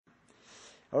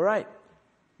All right.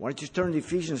 Why don't you turn to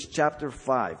Ephesians chapter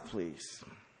 5, please.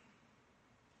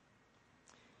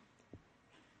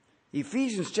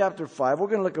 Ephesians chapter 5, we're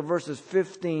going to look at verses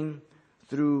 15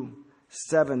 through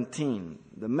 17.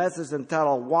 The message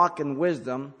entitled Walk in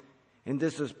Wisdom, and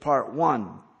this is part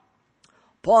 1.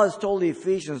 Paul has told the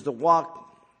Ephesians the walk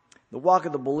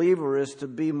of the believer is to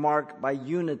be marked by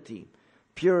unity,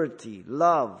 purity,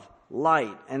 love,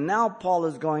 light. And now Paul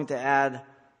is going to add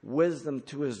wisdom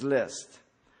to his list.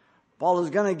 Paul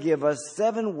is going to give us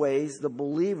 7 ways the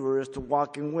believer is to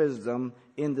walk in wisdom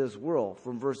in this world,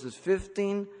 from verses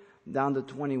 15 down to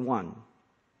 21.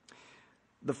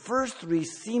 The first 3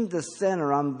 seem to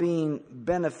center on being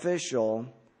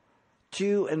beneficial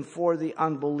to and for the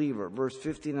unbeliever, verse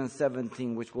 15 and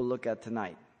 17, which we'll look at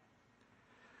tonight.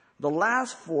 The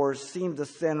last 4 seem to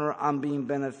center on being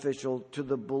beneficial to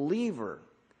the believer,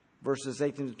 verses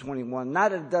 18 to 21.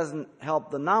 Not that it doesn't help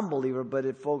the non-believer, but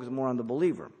it focuses more on the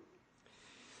believer.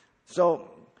 So,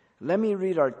 let me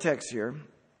read our text here,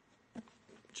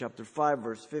 chapter 5,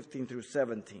 verse 15 through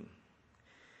 17.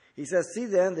 He says, "See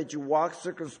then that you walk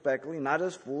circumspectly, not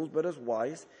as fools, but as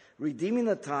wise, redeeming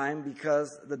the time,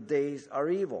 because the days are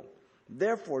evil.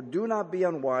 Therefore, do not be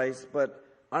unwise, but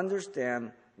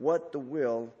understand what the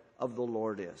will of the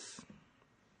Lord is."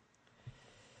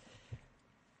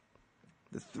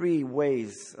 The 3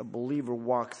 ways a believer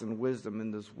walks in wisdom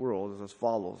in this world is as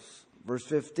follows. Verse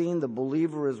 15, the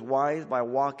believer is wise by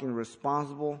walking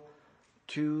responsible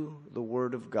to the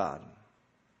Word of God.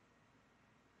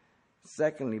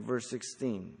 Secondly, verse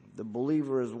 16, the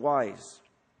believer is wise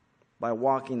by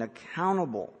walking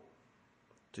accountable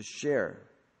to share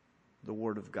the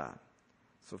Word of God.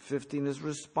 So 15 is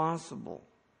responsible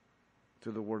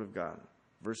to the Word of God.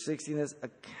 Verse 16 is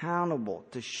accountable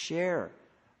to share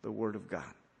the Word of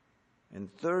God.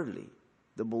 And thirdly,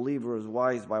 the believer is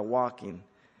wise by walking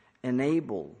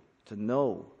enabled to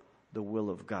know the will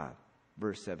of God.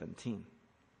 Verse 17.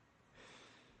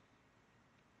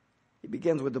 He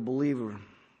begins with the believer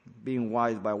being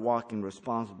wise by walking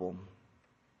responsible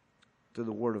to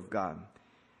the Word of God.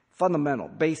 Fundamental,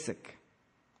 basic.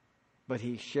 But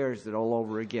he shares it all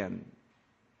over again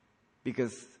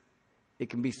because it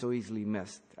can be so easily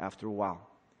missed after a while.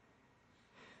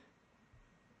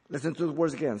 Listen to the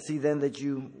words again. "See then that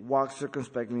you walk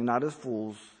circumspectly, not as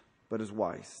fools, but as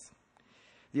wise."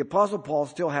 The Apostle Paul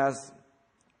still has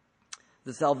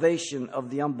the salvation of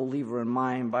the unbeliever in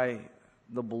mind by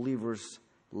the believer's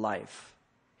life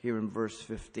here in verse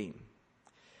 15.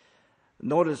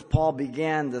 Notice Paul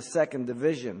began the second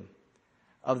division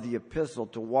of the epistle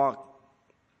to walk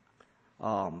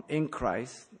in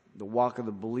Christ, the walk of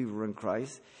the believer in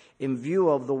Christ, in view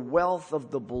of the wealth of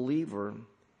the believer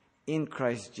in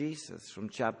Christ Jesus. From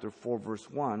chapter 4, verse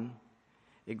 1,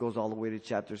 it goes all the way to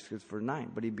chapter 6, verse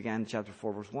 9. But he began in chapter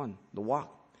 4, verse 1, the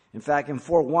walk. In fact, in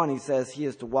 4:1, he says he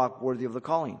is to walk worthy of the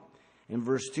calling. In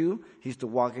verse 2, he's to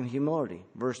walk in humility.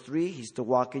 Verse 3, he's to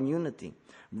walk in unity.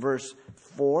 Verse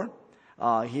 4,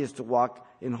 he is to walk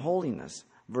in holiness.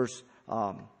 Verse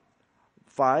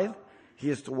 5, he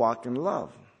is to walk in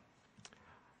love.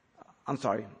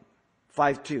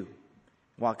 5:2,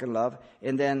 walk in love.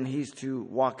 And then he's to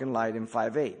walk in light in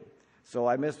 5:8. So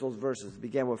I missed those verses. It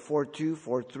began with 4:2,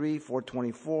 4:3,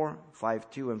 4:24,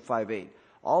 5:2, and 5:8.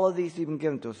 All of these have been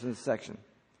given to us in this section.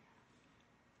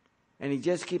 And he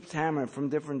just keeps hammering from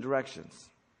different directions.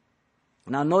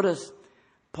 Now notice,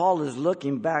 Paul is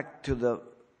looking back to the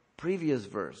previous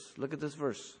verse. Look at this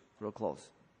verse real close.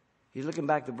 He's looking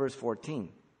back to verse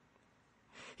 14.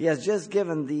 He has just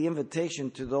given the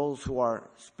invitation to those who are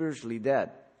spiritually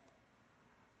dead.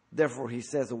 Therefore, he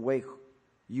says, "Awake,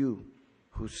 you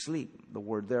who sleep." The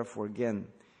word "therefore" again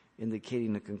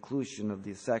indicating the conclusion of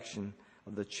the section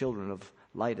of the children of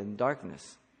light and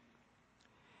darkness.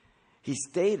 He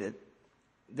stated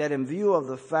that in view of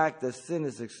the fact that sin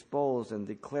is exposed and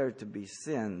declared to be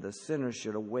sin, the sinner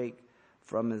should awake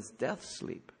from his death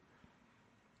sleep.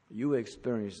 You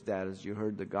experienced that as you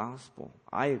heard the gospel.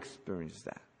 I experienced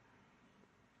that.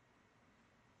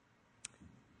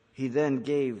 He then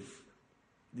gave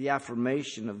the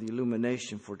affirmation of the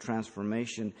illumination for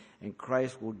transformation, and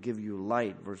Christ will give you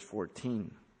light, verse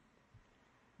 14.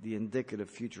 The indicative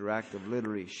future active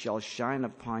literally shall shine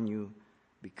upon you,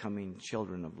 becoming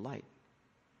children of light.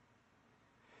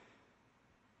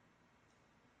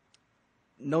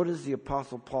 Notice the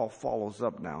Apostle Paul follows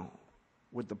up now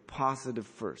with the positive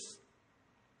first,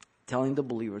 telling the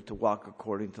believer to walk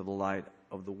according to the light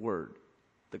of the Word,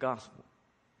 the gospel.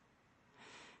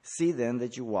 See then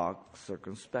that you walk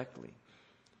circumspectly.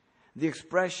 The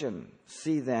expression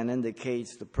 "see then"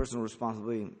 indicates the personal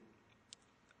responsibility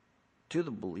to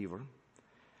the believer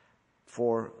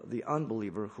for the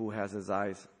unbeliever who has his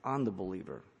eyes on the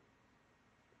believer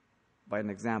by an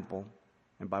example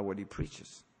and by what he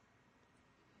preaches.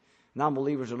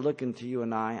 Non-believers are looking to you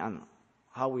and I on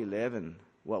how we live and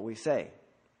what we say.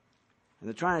 And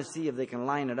they're trying to see if they can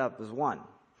line it up as one.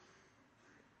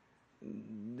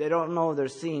 They don't know if they're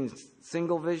seeing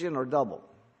single vision or double.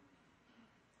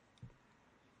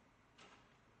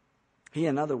 He,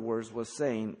 in other words, was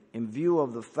saying, in view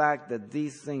of the fact that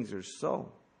these things are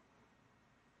so,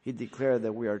 he declared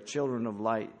that we are children of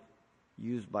light,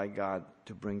 used by God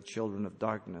to bring children of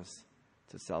darkness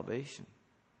to salvation.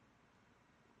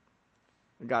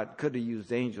 God could have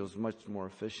used angels much more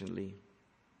efficiently,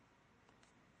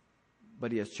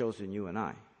 but he has chosen you and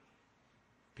I,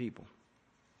 people.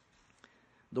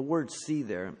 The word see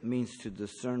there means to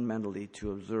discern mentally,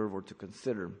 to observe, or to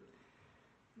consider.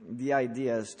 The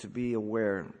idea is to be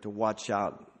aware, to watch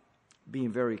out,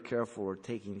 being very careful, or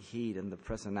taking heed in the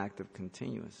present active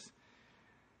continuous.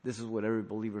 This is what every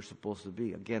believer is supposed to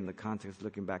be. Again, the context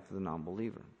looking back to the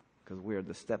non-believer, because we are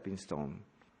the stepping stone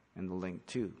and the link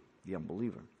to the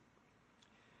unbeliever.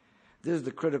 This is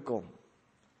the critical,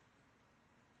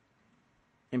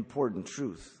 important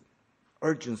truth,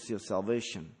 urgency of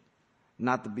salvation,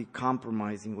 not to be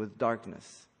compromising with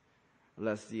darkness,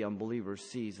 lest the unbeliever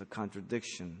sees a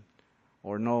contradiction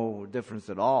or no difference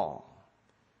at all.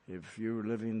 If you're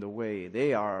living the way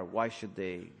they are, why should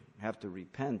they have to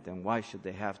repent, and why should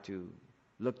they have to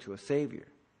look to a Savior?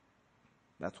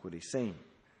 That's what he's saying.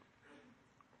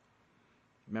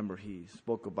 Remember, he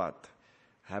spoke about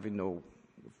having no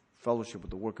fellowship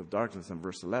with the work of darkness in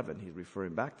verse 11. He's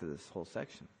referring back to this whole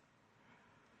section.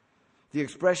 The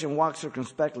expression walk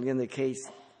circumspectly indicates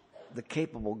the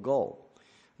capable goal.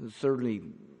 And certainly,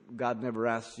 God never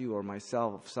asks you or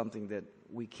myself something that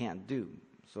we can't do.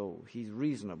 So he's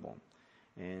reasonable,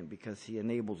 and because he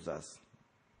enables us.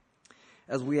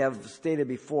 As we have stated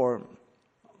before,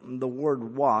 the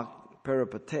word walk,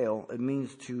 peripateo, it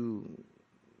means to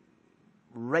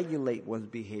regulate one's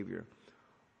behavior,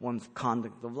 one's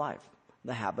conduct of life,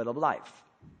 the habit of life.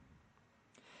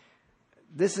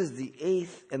 This is the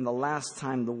 8th and the last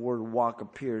time the word walk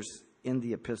appears in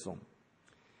the epistle.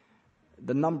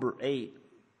 The number 8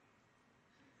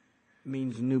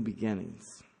 means new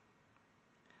beginnings.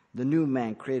 The new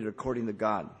man created according to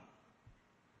God,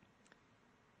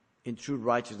 in true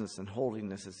righteousness and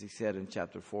holiness, as he said in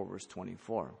chapter 4, verse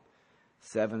 24.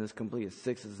 7 is complete.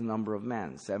 6 is the number of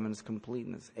man. 7 is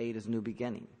completeness. 8 is new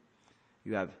beginning.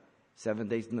 You have 7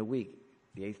 days in the week.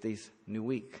 The 8th day is new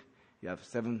week. You have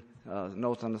 7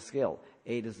 notes on the scale.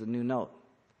 8 is the new note.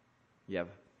 You have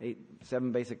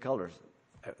 7 basic colors.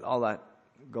 All that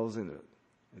goes into it.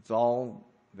 It's all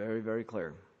very, very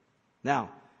clear. Now,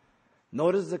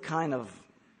 notice the kind of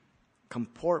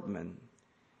comportment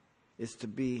is to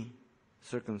be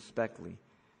circumspectly,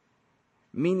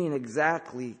 meaning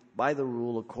exactly by the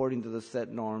rule according to the set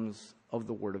norms of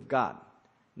the Word of God,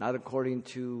 not according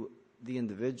to the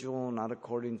individual, not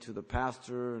according to the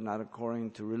pastor, not according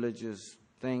to religious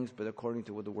things, but according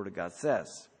to what the Word of God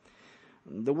says.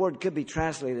 The word could be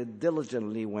translated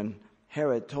diligently. When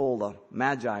Herod told the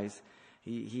Magi,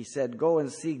 he said, go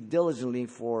and seek diligently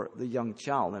for the young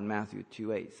child, in Matthew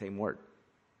 2:8, same word.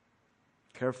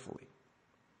 Carefully.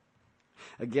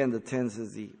 Again, the tense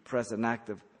is the present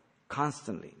active,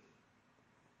 constantly.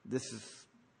 This is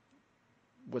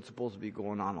what's supposed to be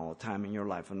going on all the time in your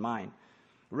life and mine.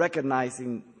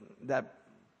 Recognizing that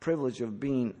privilege of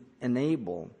being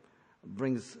enabled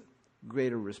brings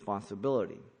greater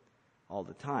responsibility all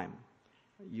the time.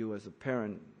 You as a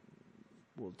parent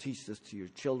will teach this to your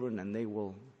children, and they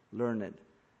will learn it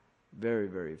very,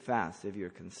 very fast if you're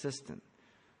consistent.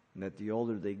 And that the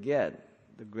older they get,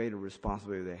 the greater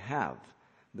responsibility they have.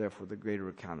 Therefore, the greater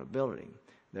accountability.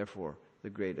 Therefore, the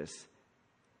greatest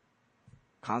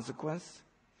consequence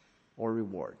or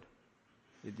reward.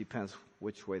 It depends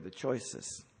which way the choice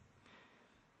is.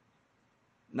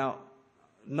 Now,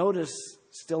 notice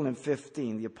still in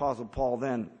 15, the Apostle Paul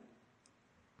then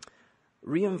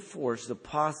reinforced the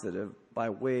positive by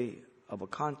way of a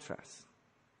contrast,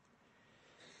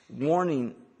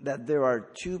 warning that there are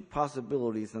 2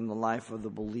 possibilities in the life of the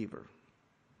believer.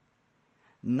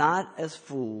 Not as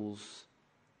fools,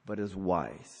 but as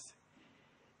wise.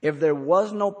 If there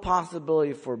was no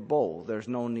possibility for both, there's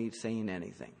no need saying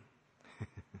anything.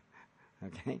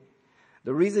 Okay?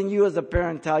 The reason you as a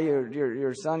parent tell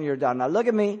your son, your daughter, now look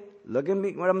at me,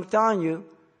 what I'm telling you.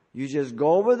 You just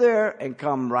go over there and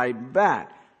come right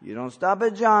back. You don't stop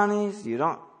at Johnny's. You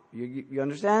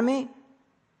understand me?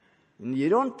 And you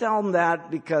don't tell him that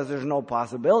because there's no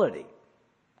possibility.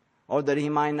 Or that he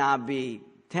might not be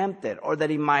tempted. Or that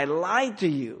he might lie to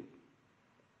you.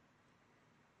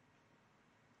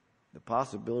 The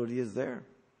possibility is there.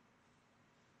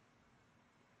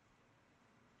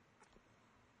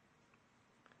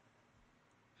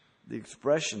 The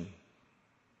expression,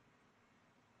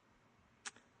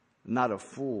 not a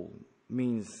fool,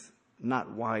 means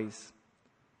not wise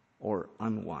or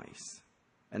unwise.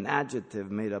 An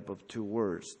adjective made up of two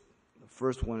words. The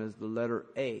first one is the letter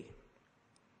A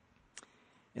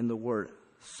in the word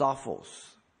sophos,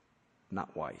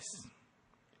 not wise.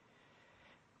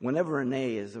 Whenever an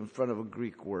A is in front of a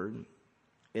Greek word,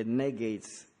 it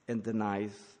negates and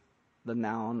denies the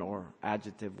noun or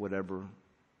adjective, whatever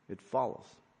it follows.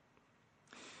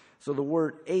 So the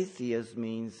word atheist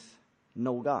means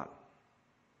no God.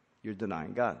 You're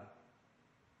denying God.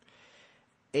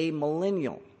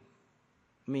 Amillennial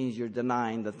means you're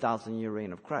denying the 1,000-year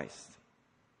reign of Christ.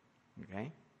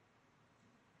 Okay?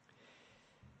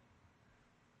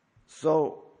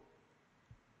 So,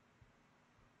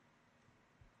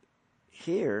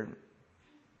 here,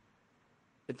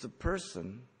 it's a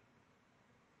person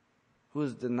who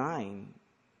is denying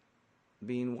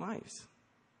being wise.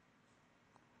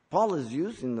 Paul is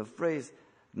using the phrase,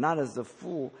 not as a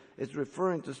fool. It's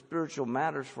referring to spiritual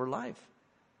matters for life.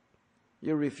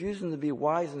 You're refusing to be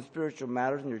wise in spiritual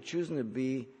matters, and you're choosing to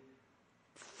be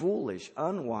foolish,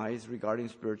 unwise regarding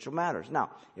spiritual matters.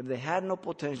 Now, if they had no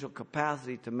potential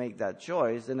capacity to make that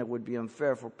choice, then it would be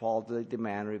unfair for Paul to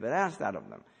demand or even ask that of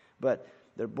them. But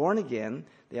they're born again,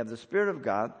 they have the Spirit of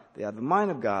God, they have the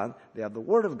mind of God, they have the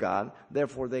Word of God,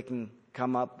 therefore they can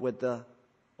come up with the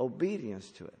obedience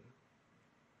to it.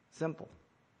 Simple.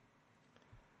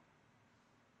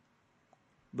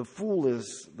 The fool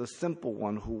is the simple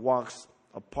one who walks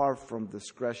apart from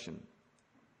discretion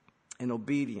and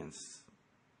obedience.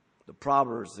 The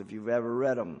Proverbs, if you've ever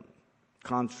read them,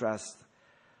 contrast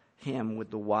him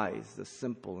with the wise, the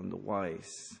simple and the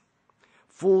wise.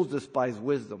 Fools despise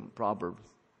wisdom, Proverbs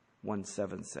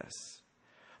 1:7 says.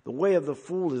 The way of the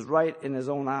fool is right in his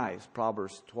own eyes,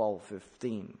 Proverbs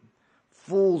 12:15.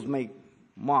 Fools make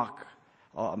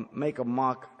a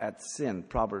mock at sin,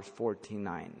 Proverbs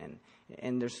 14:9.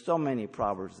 And there's so many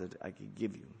proverbs that I could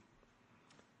give you.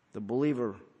 The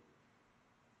believer,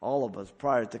 all of us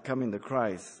prior to coming to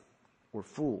Christ, were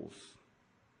fools,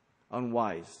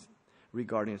 unwise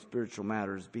regarding spiritual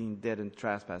matters, being dead in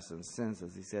trespasses and sins,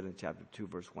 as he said in chapter 2,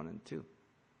 verse 1 and 2.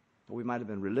 But we might have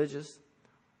been religious,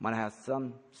 might have had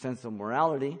some sense of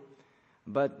morality,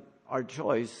 but our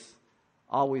choice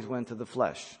always went to the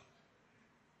flesh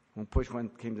when push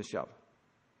came to shove.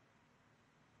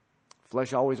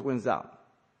 Flesh always wins out.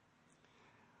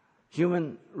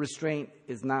 Human restraint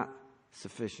is not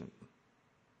sufficient.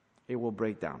 It will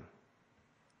break down.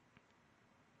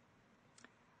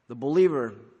 The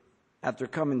believer, after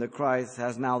coming to Christ,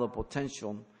 has now the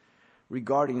potential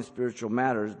regarding spiritual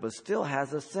matters, but still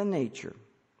has a sin nature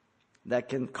that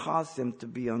can cause him to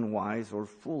be unwise or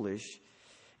foolish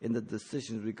in the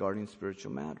decisions regarding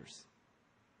spiritual matters.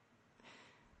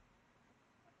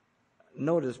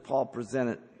 Notice Paul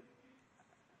presented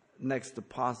next to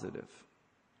positive,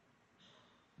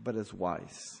 but as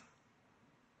wise.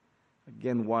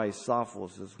 Again, wise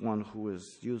sophos is one who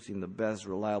is using the best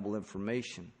reliable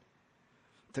information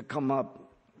to come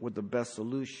up with the best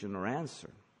solution or answer.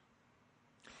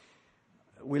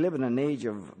 We live in an age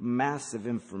of massive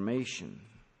information.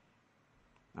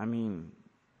 I mean,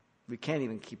 we can't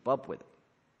even keep up with it.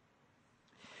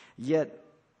 Yet,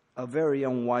 a very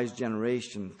unwise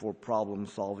generation for problem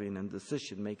solving and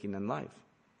decision making in life.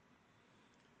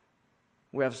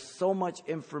 We have so much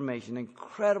information,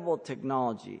 incredible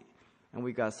technology, and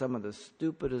we got some of the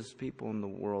stupidest people in the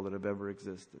world that have ever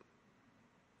existed.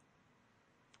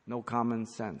 No common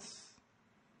sense.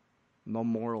 No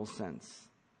moral sense.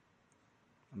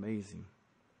 Amazing.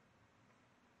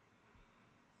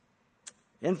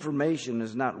 Information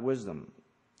is not wisdom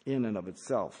in and of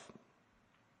itself.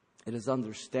 It is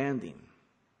understanding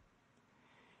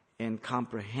and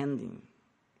comprehending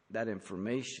that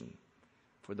information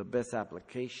for the best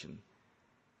application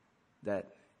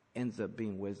that ends up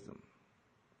being wisdom.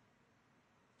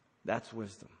 That's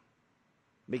wisdom.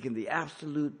 Making the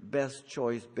absolute best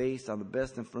choice based on the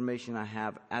best information I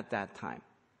have at that time.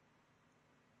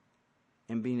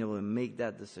 And being able to make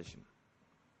that decision.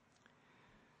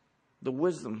 The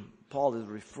wisdom Paul is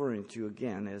referring to,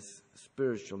 again, is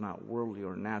spiritual, not worldly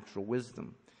or natural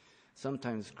wisdom.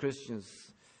 Sometimes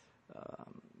Christians,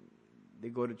 they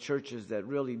go to churches that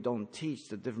really don't teach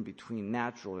the difference between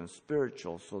natural and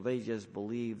spiritual, so they just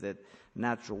believe that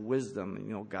natural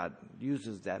wisdom, God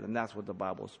uses that, and that's what the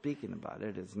Bible is speaking about.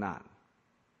 It is not.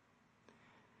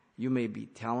 You may be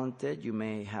talented, you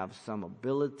may have some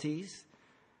abilities,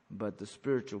 but the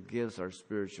spiritual gifts are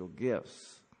spiritual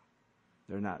gifts.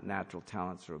 They're not natural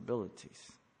talents or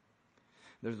abilities.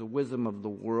 There's the wisdom of the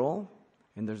world,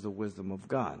 and there's the wisdom of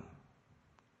God.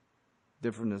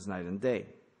 Different as night and day.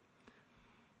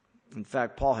 In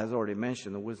fact, Paul has already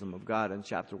mentioned the wisdom of God in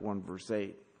chapter 1, verse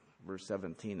 8, verse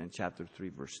 17, and chapter 3,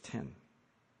 verse 10.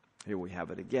 Here we have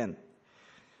it again.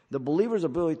 The believer's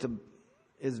ability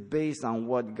is based on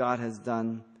what God has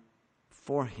done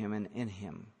for him and in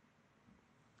him.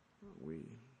 We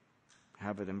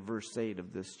have it in verse 8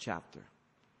 of this chapter.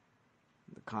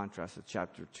 The contrast of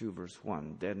chapter 2, verse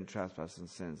 1. Dead in trespasses and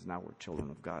sins, now we're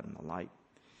children of God in the light.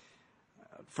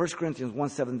 1 Corinthians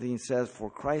 1:17 says,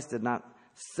 "For Christ did not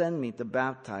send me to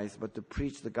baptize, but to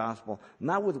preach the gospel,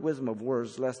 not with wisdom of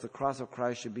words, lest the cross of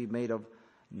Christ should be made of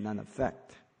none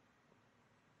effect."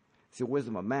 See,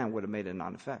 wisdom of man would have made it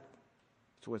non-effect.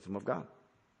 It's the wisdom of God.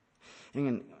 And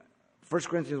in 1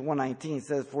 Corinthians 1:19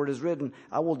 says, "For it is written,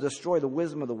 I will destroy the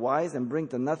wisdom of the wise and bring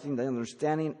to nothing the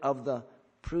understanding of the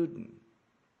prudent."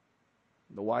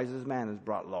 The wisest man is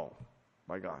brought low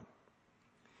by God.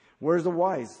 Where's the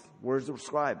wise? Where's the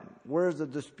scribe? Where's the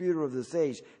disputer of this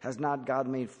age? Has not God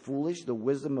made foolish the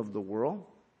wisdom of the world?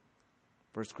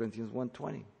 1 Corinthians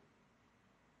 1:20.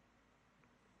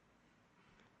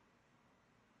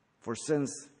 For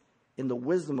since in the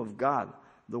wisdom of God,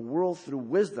 the world through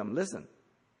wisdom, listen,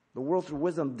 the world through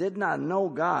wisdom did not know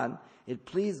God, it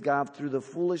pleased God through the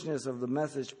foolishness of the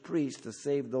message preached to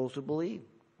save those who believe.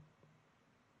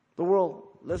 The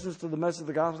world listens to the message of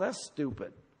the gospel. That's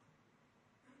stupid.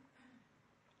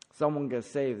 Someone gets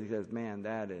saved, he says, man,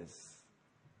 that is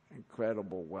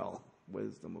incredible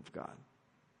wisdom of God.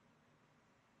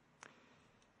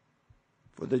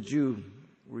 For the Jew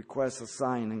requests a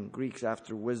sign, and Greeks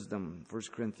after wisdom,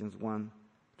 1 Corinthians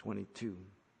 1:22.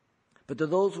 But to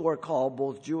those who are called,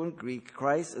 both Jew and Greek,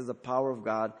 Christ is the power of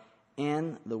God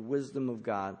and the wisdom of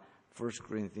God, 1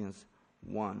 Corinthians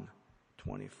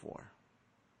 1:24.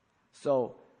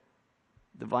 So,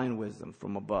 divine wisdom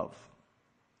from above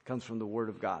comes from the Word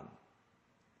of God,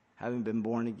 having been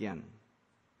born again.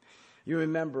 You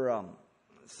remember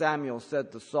Samuel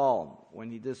said to Saul when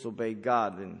he disobeyed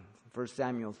God in 1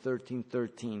 Samuel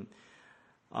 13:13,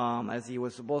 as he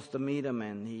was supposed to meet him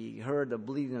and he heard the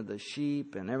bleating of the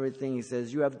sheep and everything, he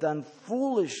says, "You have done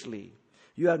foolishly.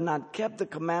 You have not kept the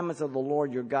commandments of the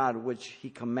Lord your God, which he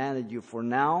commanded you. For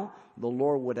now the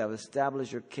Lord would have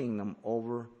established your kingdom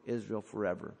over Israel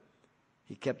forever."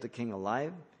 He kept the king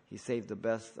alive. He saved the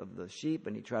best of the sheep,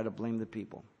 and he tried to blame the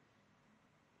people.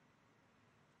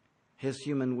 His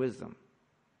human wisdom.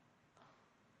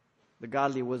 The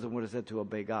godly wisdom would have said to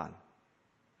obey God.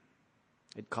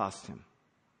 It cost him.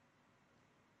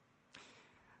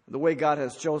 The way God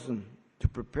has chosen to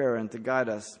prepare and to guide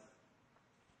us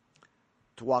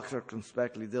to walk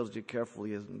circumspectly, diligently,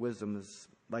 carefully, His wisdom is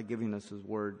by giving us His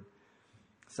Word.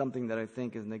 Something that I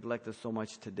think is neglected so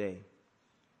much today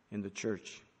in the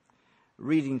church.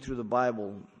 Reading through the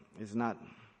Bible is not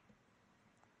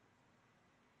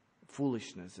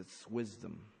foolishness, it's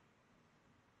wisdom.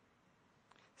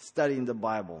 Studying the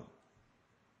Bible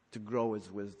to grow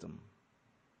is wisdom.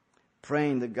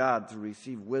 Praying to God to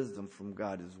receive wisdom from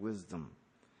God is wisdom.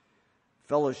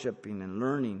 Fellowshipping and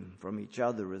learning from each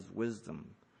other is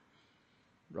wisdom.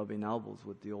 Rubbing elbows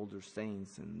with the older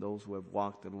saints and those who have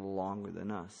walked a little longer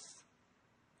than us.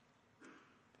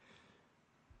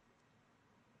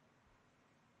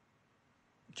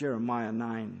 Jeremiah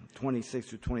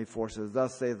 9:26-24 says,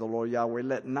 "Thus saith the Lord Yahweh,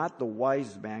 let not the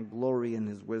wise man glory in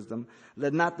his wisdom,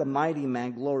 let not the mighty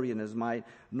man glory in his might,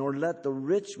 nor let the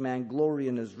rich man glory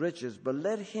in his riches, but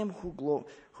let him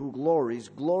who glories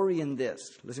glory in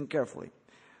this," listen carefully,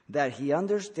 "that he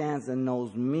understands and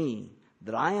knows me,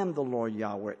 that I am the Lord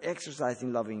Yahweh,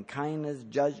 exercising loving kindness,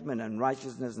 judgment, and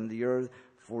righteousness in the earth,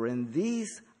 for in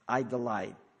these I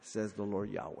delight, says the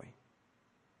Lord Yahweh."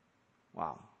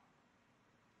 Wow.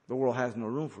 The world has no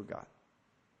room for God.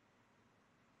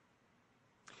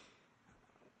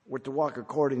 We're to walk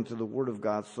according to the Word of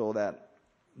God so that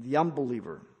the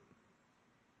unbeliever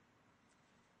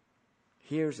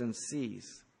hears and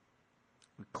sees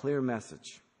a clear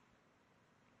message.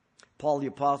 Paul the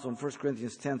Apostle in 1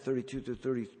 Corinthians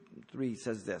 10:32-33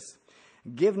 says this,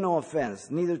 "Give no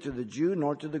offense, neither to the Jew,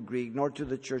 nor to the Greek, nor to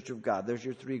the church of God." There's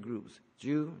your three groups.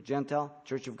 Jew, Gentile,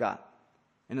 church of God.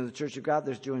 And in the church of God,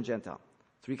 there's Jew and Gentile.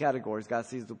 Three categories. God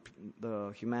sees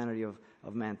the humanity of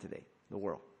man today, the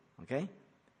world. Okay?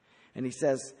 And he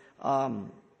says,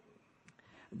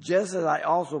 "Just as I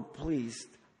also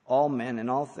pleased all men in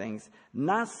all things,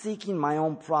 not seeking my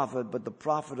own profit, but the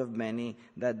profit of many,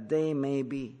 that they may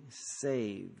be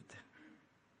saved."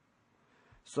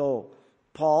 So,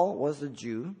 Paul was a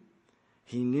Jew.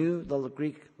 He knew the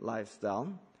Greek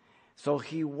lifestyle. So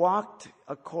he walked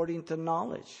according to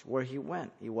knowledge where he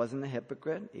went. He wasn't a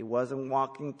hypocrite. He wasn't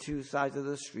walking two sides of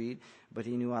the street, but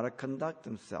he knew how to conduct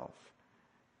himself.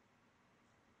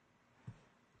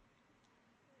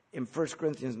 In 1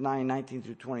 Corinthians 9:19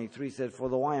 through 23 said, "For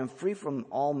though I am free from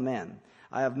all men,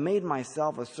 I have made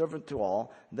myself a servant to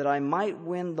all, that I might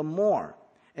win the more.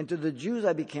 And to the Jews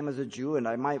I became as a Jew, and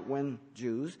I might win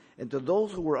Jews. And to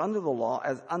those who were under the law,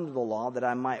 as under the law, that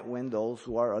I might win those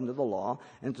who are under the law.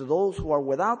 And to those who are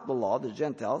without the law, the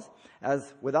Gentiles,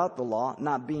 as without the law,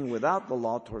 not being without the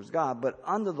law towards God, but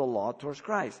under the law towards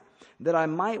Christ, that I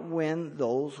might win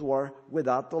those who are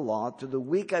without the law. To the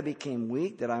weak I became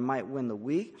weak, that I might win the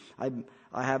weak.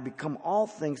 I have become all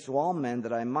things to all men,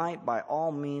 that I might by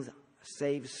all means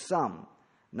save some.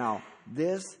 Now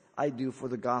this I do for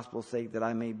the gospel's sake, that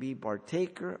I may be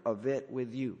partaker of it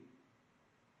with you."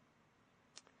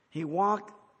 He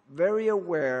walked very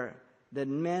aware that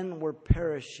men were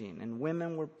perishing and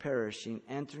women were perishing,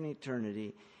 entering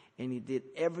eternity, and he did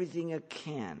everything he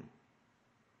can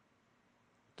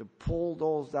to pull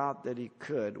those out that he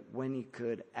could, when he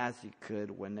could, as he could,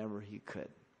 whenever he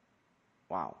could.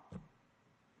 Wow.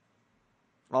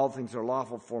 All things are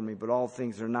lawful for me, but all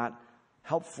things are not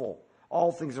helpful.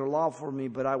 All things are lawful for me,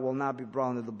 but I will not be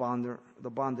brought into the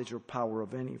bondage or power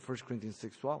of any. 1 Corinthians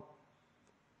 6:12.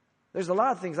 There's a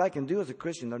lot of things I can do as a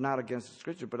Christian. They're not against the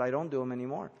Scripture, but I don't do them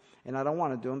anymore. And I don't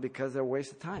want to do them because they're a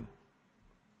waste of time.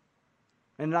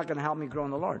 And they're not going to help me grow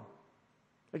in the Lord.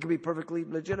 It can be perfectly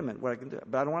legitimate what I can do,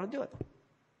 but I don't want to do it.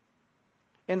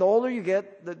 And the older you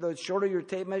get, the shorter your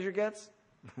tape measure gets,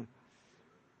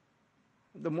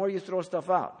 the more you throw stuff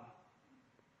out.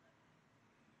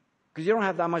 Because you don't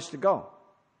have that much to go.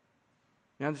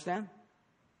 You understand?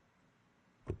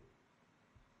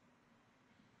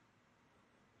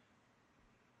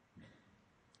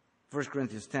 First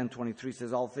Corinthians 10:23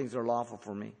 says, "All things are lawful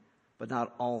for me, but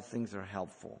not all things are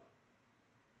helpful."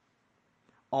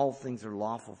 All things are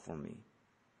lawful for me,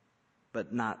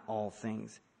 but not all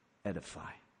things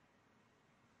edify.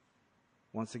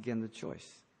 Once again, the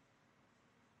choice.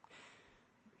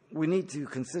 We need to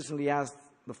consistently ask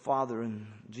the Father in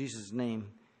Jesus'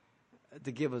 name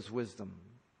to give us wisdom.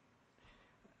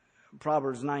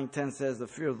 Proverbs 9:10 says, "The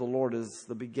fear of the Lord is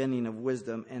the beginning of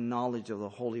wisdom, and knowledge of the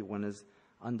Holy One is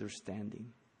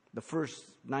understanding." The first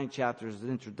 9 chapters is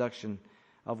an introduction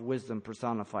of wisdom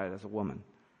personified as a woman.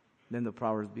 Then the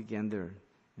Proverbs begin there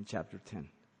in chapter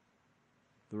 10.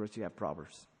 The rest you have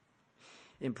Proverbs.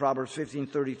 In Proverbs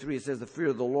 15:33 it says, "The fear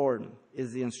of the Lord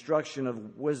is the instruction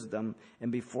of wisdom,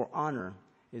 and before honor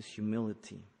is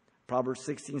humility." Proverbs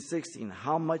 16:16,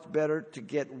 "How much better to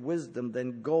get wisdom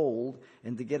than gold,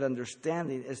 and to get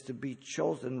understanding is to be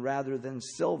chosen rather than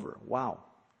silver." Wow,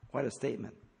 quite a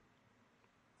statement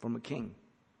from a king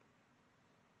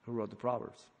who wrote the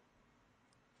Proverbs.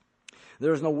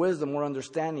 "There is no wisdom or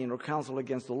understanding or counsel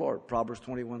against the Lord." Proverbs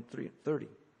 21:30.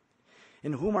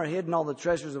 "In whom are hidden all the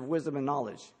treasures of wisdom and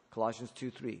knowledge." Colossians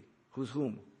 2:3. Who's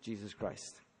whom? Jesus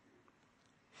Christ.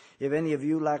 "If any of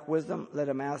you lack wisdom, let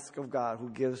him ask of God, who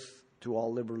gives to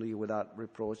all liberally without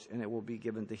reproach, and it will be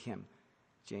given to him."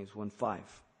 James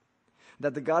 1:5.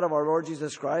 "That the God of our Lord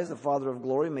Jesus Christ, the Father of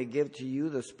glory, may give to you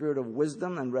the spirit of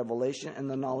wisdom and revelation and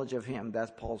the knowledge of him."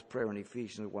 That's Paul's prayer in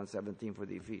Ephesians 1:17 for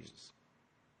the Ephesians.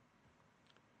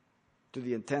 To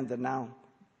the intent that now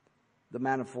the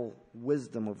manifold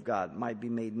wisdom of God might be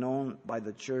made known by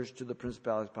the church to the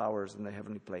principalities, powers in the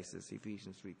heavenly places.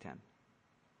 Ephesians 3:10.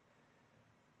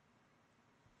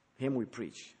 "Him we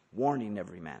preach, warning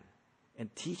every man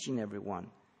and teaching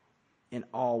everyone in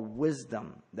all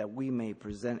wisdom, that we may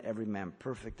present every man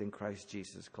perfect in Christ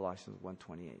Jesus." Colossians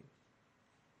 1:28.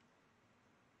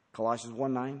 Colossians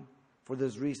 1:9, "For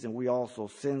this reason we also,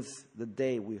 since the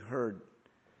day we heard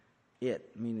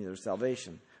it," meaning their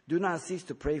salvation, "do not cease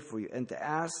to pray for you and to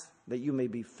ask that you may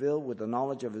be filled with the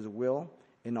knowledge of his will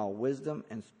in all wisdom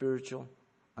and spiritual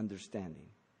understanding."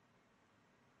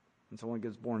 When someone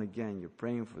gets born again, you're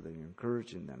praying for them, you're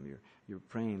encouraging them, you're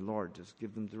praying, "Lord, just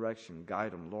give them direction,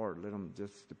 guide them, Lord, let them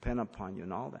just depend upon you,"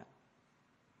 and all that.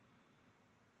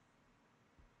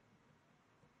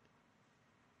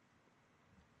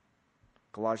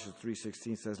 Colossians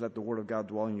 3:16 says, "Let the word of God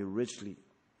dwell in you richly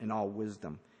in all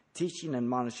wisdom, teaching and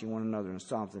admonishing one another in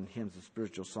psalms and hymns and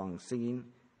spiritual songs,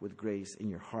 singing with grace in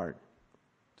your heart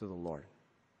to the Lord."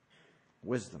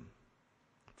 Wisdom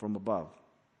from above.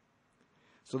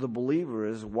 So the believer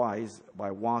is wise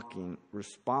by walking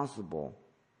responsible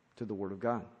to the Word of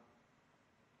God.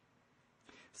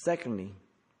 Secondly,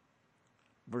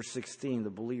 verse 16, the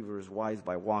believer is wise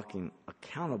by walking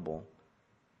accountable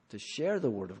to share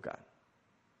the Word of God.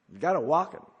 You got to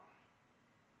walk it.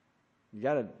 You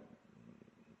got to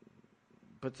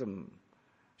put some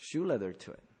shoe leather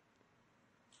to it.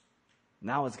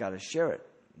 Now it's got to share it.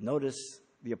 Notice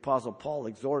the Apostle Paul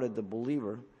exhorted the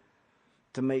believer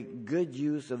to make good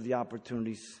use of the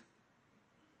opportunities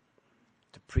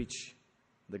to preach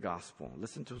the gospel.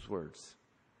 Listen to his words.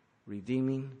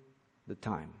 Redeeming the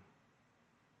time.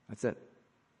 That's it.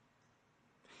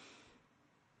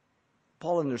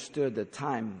 Paul understood that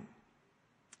time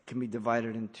can be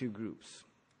divided in two groups.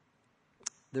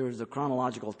 There is a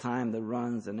chronological time that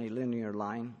runs in a linear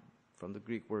line from the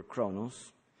Greek word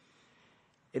chronos.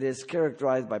 It is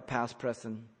characterized by past,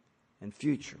 present, and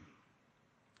future.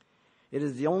 It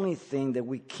is the only thing that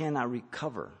we cannot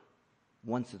recover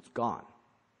once it's gone.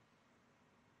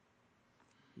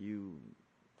 You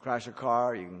crash a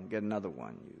car, you can get another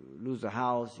one. You lose a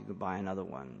house, you can buy another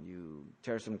one. You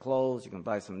tear some clothes, you can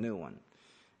buy some new one.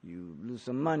 You lose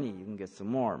some money, you can get some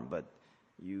more. But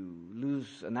you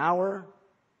lose an hour,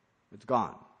 it's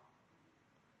gone.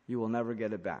 You will never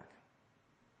get it back.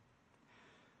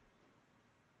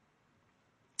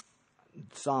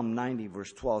 Psalm 90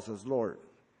 verse 12 says, Lord,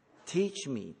 teach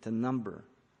me to number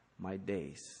my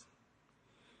days.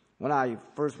 When I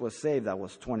first was saved, I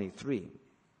was 23.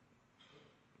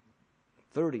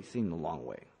 30 seemed a long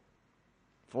way.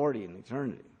 40 in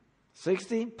eternity.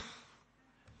 60?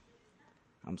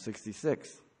 I'm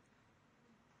 66.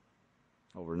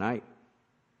 Overnight.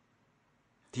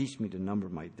 Teach me to number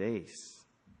my days.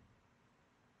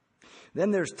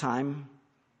 Then there's time,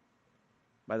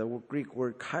 by the Greek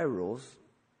word kairos,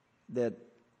 that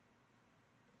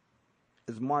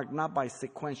is marked not by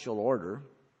sequential order,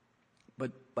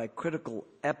 but by critical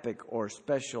epic or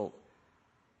special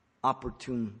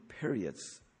opportune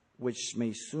periods, which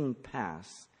may soon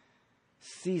pass,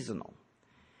 seasonal.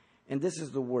 And this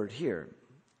is the word here,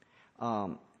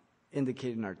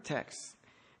 indicated in our text.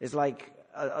 It's like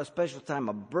a special time,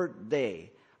 a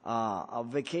birthday, a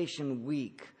vacation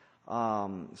week,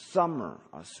 summer,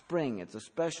 spring. It's a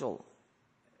special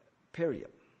period.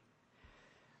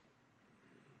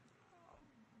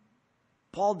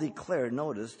 Paul declared,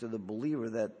 notice, to the believer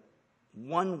that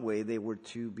one way they were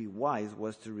to be wise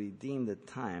was to redeem the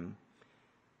time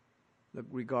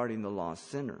regarding the lost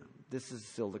sinner. This is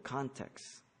still the context.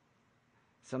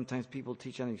 Sometimes people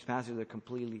teach on these passages, they're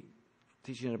completely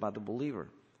teaching about the believer.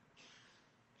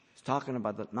 It's talking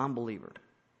about the non-believer.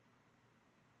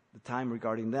 The time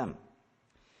regarding them.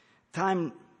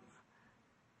 Time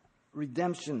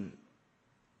redemption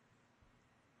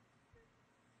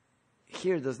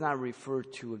here does not refer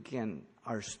to, again,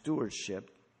 our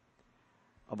stewardship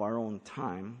of our own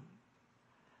time,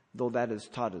 though that is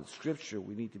taught in Scripture.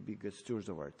 We need to be good stewards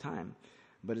of our time,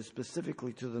 but it's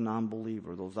specifically to the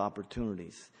non-believer, those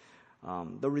opportunities.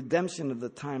 The redemption of the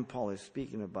time Paul is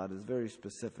speaking about is very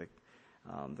specific.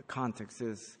 The context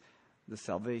is the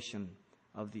salvation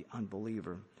of the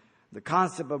unbeliever. The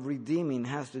concept of redeeming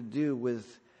has to do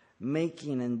with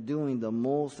making and doing the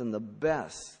most and the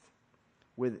best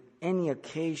with any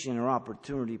occasion or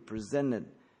opportunity presented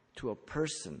to a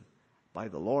person by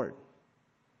the Lord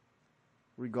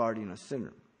regarding a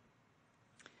sinner.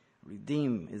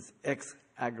 Redeem is ex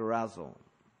agorazo.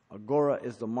 Agora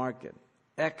is the market.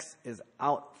 Ex is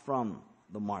out from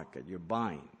the market. You're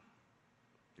buying.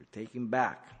 You're taking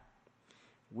back.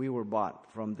 We were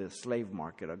bought from the slave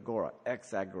market, agora,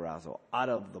 ex agorazo, out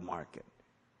of the market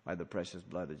by the precious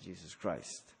blood of Jesus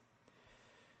Christ.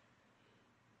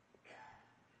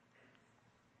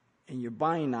 And you're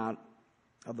buying out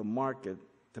of the market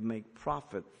to make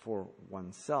profit for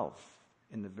oneself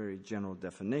in the very general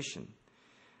definition.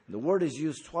 The word is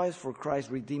used twice for Christ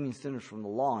redeeming sinners from the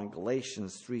law in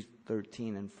Galatians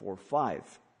 3:13 and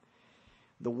 4:5.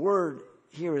 The word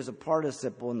here is a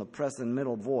participle in the present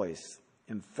middle voice,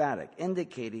 emphatic,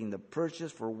 indicating the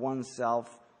purchase for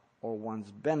oneself or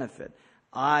one's benefit.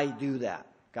 I do that.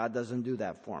 God doesn't do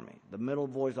that for me. The middle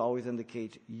voice always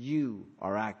indicates you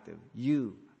are active.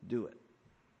 You do it.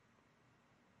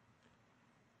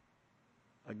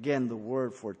 Again, the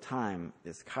word for time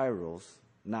is kairos,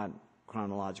 not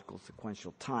chronological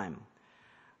sequential time.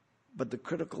 But the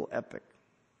critical epoch,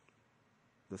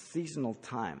 the seasonal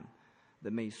time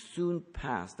that may soon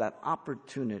pass, that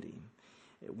opportunity,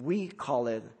 we call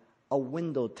it a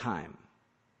window time.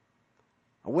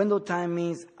 A window time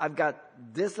means I've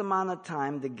got this amount of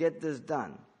time to get this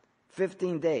done,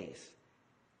 15 days.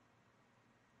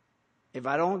 If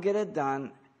I don't get it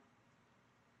done,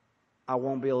 I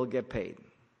won't be able to get paid.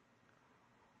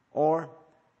 Or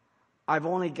I've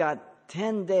only got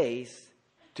 10 days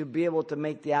to be able to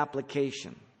make the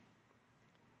application.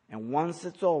 And once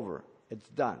it's over, it's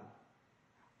done.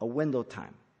 A window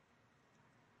time.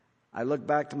 I look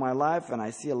back to my life and I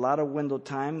see a lot of window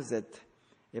times that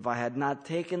If I had not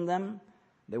taken them,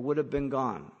 they would have been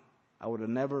gone. I would have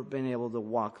never been able to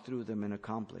walk through them and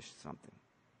accomplish something.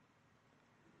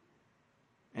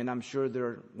 And I'm sure there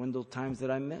are window times that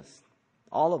I missed.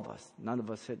 All of us. None of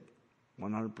us hit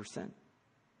 100%.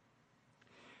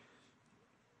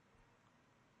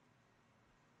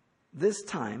 This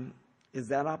time is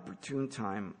that opportune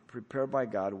time prepared by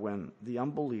God when the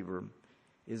unbeliever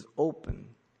is open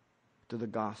to the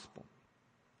gospel.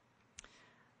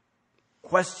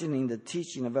 Questioning the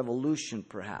teaching of evolution,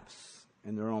 perhaps,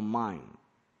 in their own mind.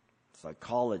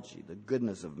 Psychology, the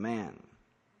goodness of man.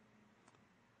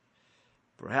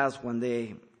 Perhaps when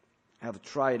they have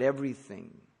tried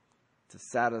everything to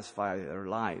satisfy their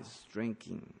lives,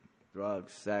 drinking,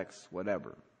 drugs, sex,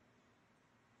 whatever,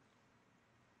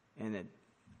 and it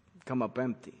come up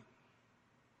empty.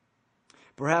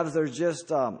 Perhaps they're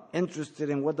just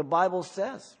interested in what the Bible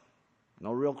says.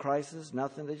 No real crisis,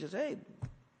 nothing. They just, hey,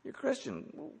 you're Christian.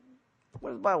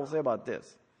 What does the Bible say about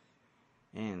this?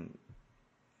 And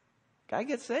guy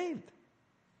gets saved.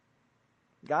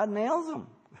 God nails him.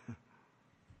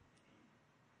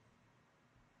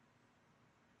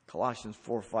 Colossians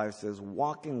 4:5 says,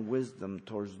 walk in wisdom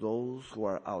towards those who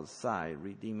are outside,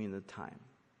 redeeming the time.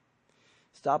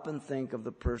 Stop and think of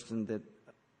the person that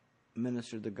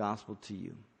ministered the gospel to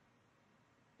you.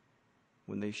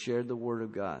 When they shared the word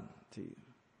of God to you.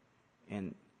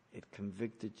 And it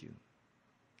convicted you.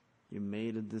 You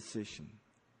made a decision.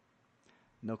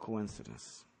 No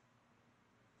coincidence.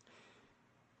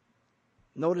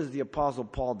 Notice the Apostle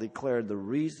Paul declared the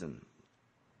reason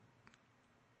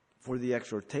for the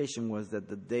exhortation was that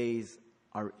the days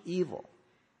are evil.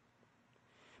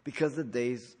 Because the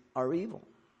days are evil.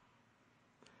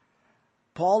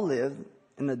 Paul lived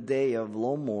in a day of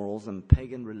low morals and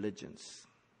pagan religions.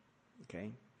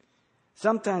 Okay?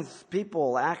 Sometimes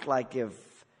people act like if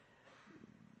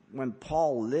when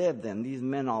Paul lived and these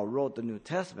men all wrote the New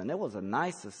Testament, it was a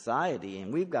nice society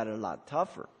and we've got it a lot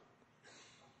tougher.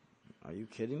 Are you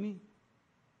kidding me?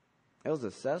 It was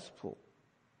a cesspool.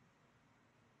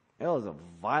 It was a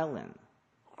violent,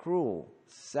 cruel,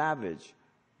 savage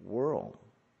world.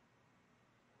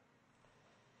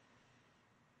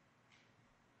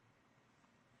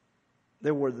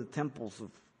 There were the temples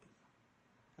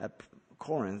at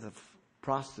Corinth of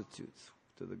prostitutes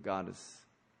to the goddess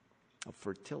of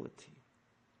fertility.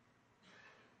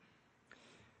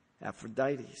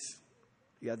 Aphrodite.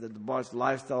 You had the debauched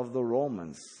lifestyle of the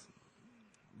Romans,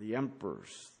 the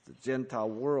emperors, the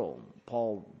Gentile world.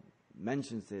 Paul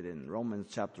mentions it in Romans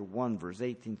chapter 1, verse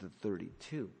 18 to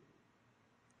 32.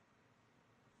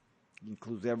 It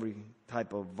includes every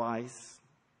type of vice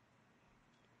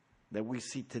that we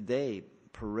see today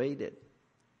paraded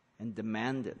and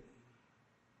demanded.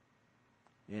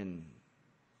 And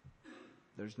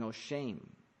there's no shame.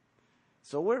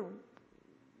 So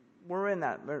we're in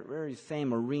that very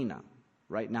same arena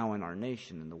right now in our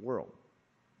nation, in the world,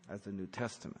 as the New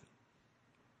Testament.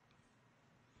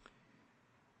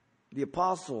 The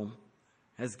apostle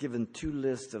has given two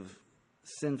lists of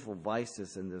sinful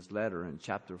vices in this letter in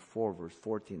chapter 4, verse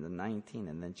 14 to 19,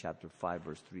 and then chapter 5,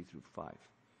 verse 3 through 5,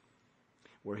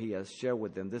 where he has shared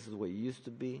with them, this is what you used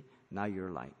to be, now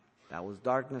you're light. That was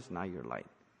darkness, now you're light.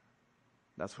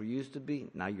 That's where you used to be,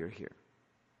 now you're here.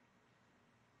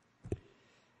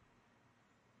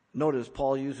 Notice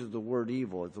Paul uses the word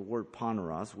evil as the word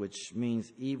poneros, which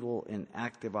means evil in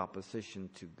active opposition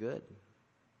to good.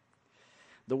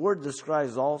 The word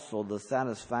describes also the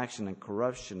satisfaction and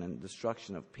corruption and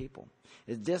destruction of people.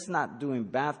 It's just not doing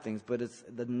bad things, but it's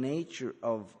the nature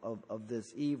of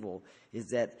this evil is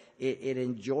that it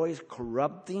enjoys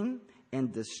corrupting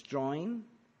and destroying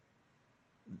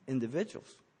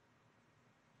individuals.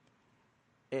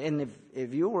 And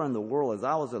if you were in the world as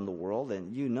I was in the world,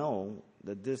 and you know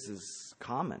that this is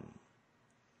common.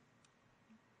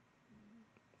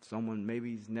 Someone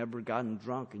maybe's never gotten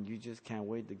drunk and you just can't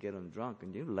wait to get them drunk,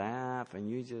 and you laugh and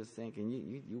you just think, and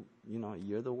you know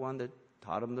you're the one that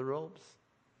taught them the ropes,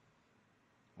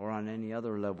 or on any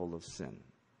other level of sin.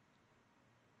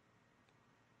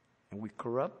 And we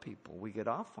corrupt people. We get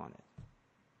off on it.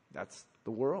 That's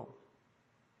the world.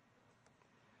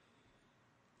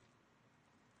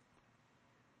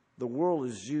 The world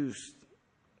is used,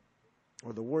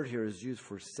 or the word here is used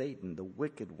for Satan, the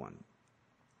wicked one.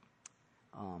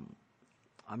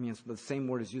 It's the same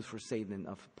word is used for Satan in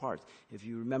other parts. If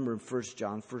you remember in 1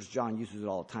 John uses it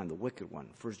all the time, the wicked one.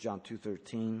 1 John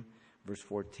 2:13, verse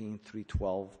 14,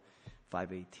 3:12,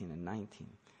 5:18, and 19.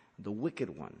 The wicked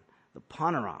one, the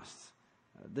poneros.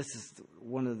 This is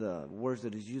one of the words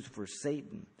that is used for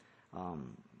Satan.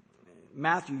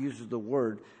 Matthew uses the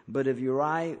word, but if your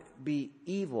eye be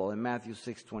evil in Matthew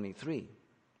 6:23,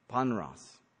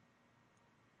 panros,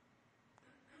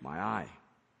 my eye.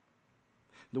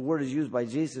 The word is used by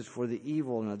Jesus for the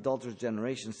evil and adulterous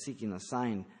generation seeking a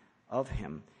sign of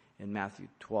him in Matthew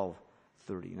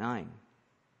 12:39.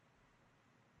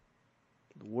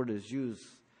 The word is used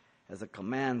as a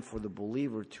command for the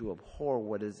believer to abhor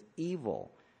what is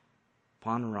evil,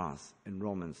 panros, in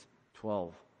Romans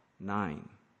 12:9.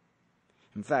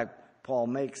 In fact, Paul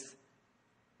makes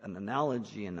an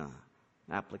analogy and an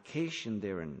application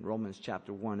there in Romans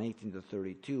chapter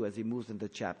 1:18-32 as he moves into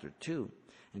chapter 2.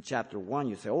 In chapter 1,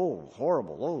 you say, oh,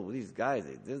 horrible. Oh, these guys,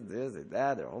 they did this, they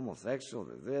that, they're homosexual,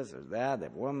 they're this, they're that, they're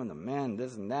women, the men,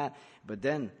 this and that. But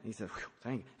then he said,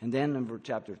 thank you. And then in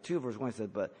chapter 2, verse 1, he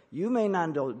said, but you may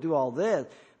not do all this,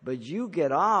 but you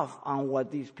get off on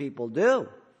what these people do.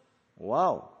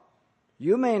 Wow.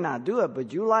 You may not do it,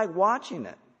 but you like watching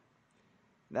it.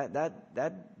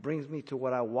 That brings me to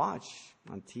what I watch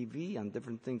on TV, on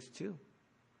different things too.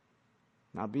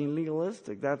 Not being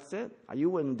legalistic, that's it. You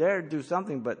wouldn't dare do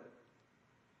something, but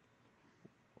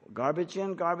garbage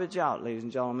in, garbage out, ladies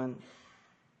and gentlemen.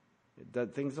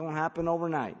 Things don't happen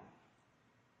overnight.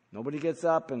 Nobody gets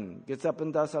up and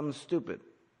does something stupid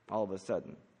all of a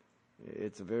sudden.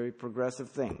 It's a very progressive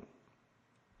thing.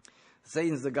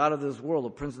 Satan's the god of this world, the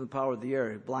prince of the power of the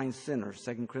air, blind sinner,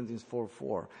 2 Corinthians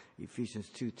 4:4, Ephesians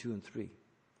 2:2-3.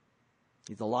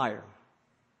 He's a liar.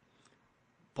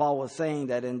 Paul was saying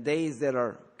that in days that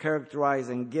are characterized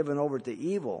and given over to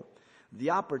evil, the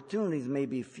opportunities may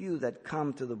be few that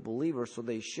come to the believer, so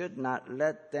they should not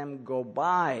let them go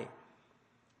by.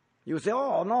 You would say,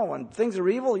 oh, no, when things are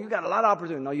evil, you got a lot of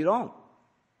opportunity. No, you don't.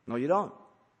 No, you don't.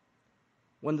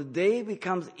 When the day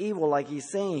becomes evil, like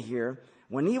he's saying here,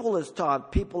 when evil is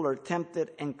taught, people are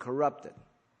tempted and corrupted.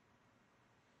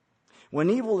 When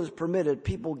evil is permitted,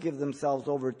 people give themselves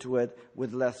over to it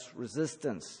with less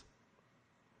resistance.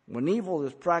 When evil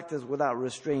is practiced without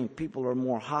restraint, people are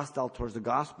more hostile towards the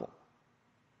gospel.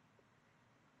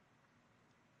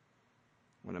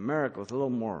 When America was a little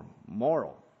more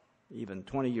moral, even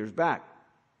 20 years back,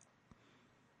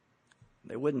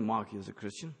 they wouldn't mock you as a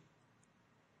Christian.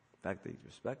 In fact, they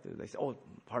respected it. They say, oh,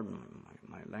 pardon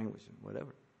my language,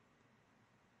 whatever.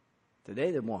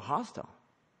 Today, they're more hostile.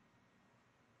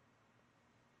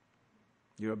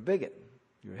 You're a bigot.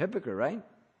 You're a hypocrite, right?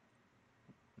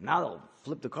 Now they'll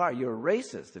flip the car. You're a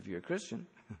racist if you're a Christian.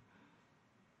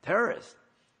 Terrorist.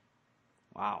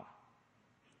 Wow.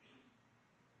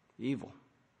 Evil.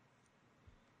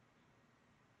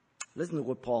 Listen to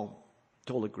what Paul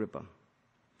told Agrippa.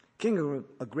 King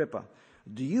Agrippa,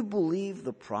 do you believe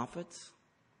the prophets?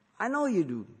 I know you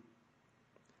do.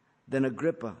 Then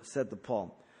Agrippa said to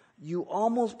Paul, you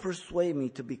almost persuade me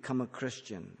to become a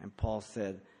Christian. And Paul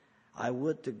said, I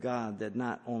would to God that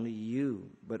not only you,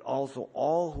 but also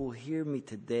all who hear me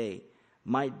today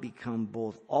might become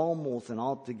both almost and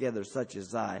altogether such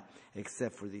as I,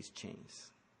 except for these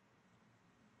chains.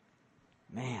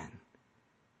 Man,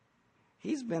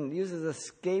 he's been used as a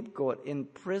scapegoat in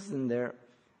prison there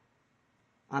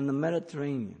on the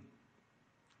Mediterranean,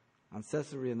 on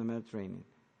Caesarea in the Mediterranean.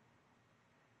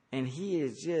 And he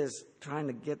is just trying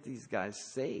to get these guys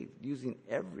saved, using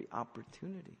every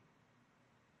opportunity.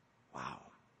 Wow.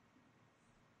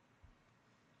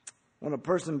 When a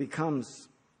person becomes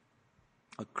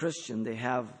a Christian, they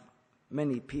have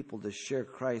many people to share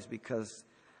Christ because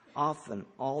often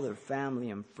all their family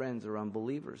and friends are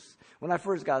unbelievers. When I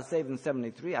first got saved in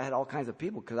 73, I had all kinds of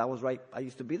people because I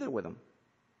used to be there with them.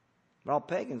 They're all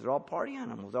pagans. They're all party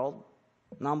animals. They're all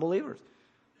non-believers.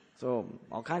 So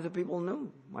all kinds of people knew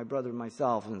my brother and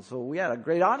myself. And so we had a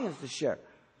great audience to share.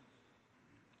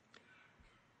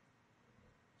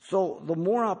 So the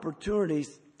more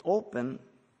opportunities open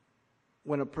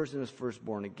when a person is first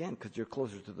born again, because you're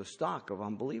closer to the stock of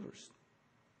unbelievers.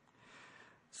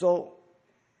 So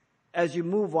as you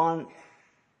move on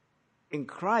in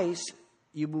Christ,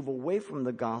 you move away from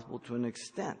the gospel to an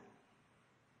extent.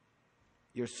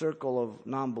 Your circle of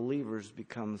non-believers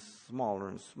becomes smaller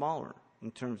and smaller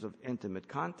in terms of intimate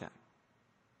contact.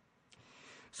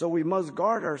 So we must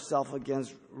guard ourselves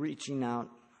against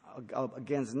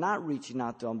not reaching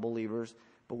out to unbelievers,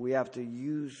 but we have to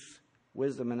use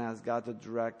wisdom and ask God to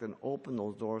direct and open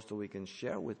those doors so we can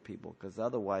share with people, because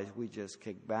otherwise we just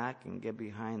kick back and get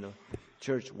behind the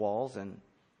church walls and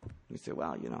we say,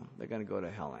 well, they're going to go to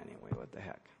hell anyway. What the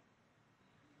heck?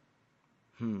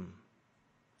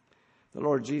 The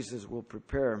Lord Jesus will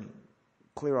prepare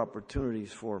clear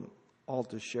opportunities for all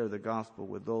to share the gospel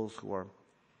with those who are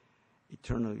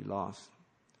eternally lost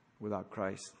without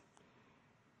Christ.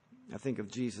 I think of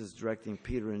Jesus directing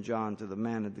Peter and John to the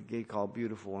man at the gate called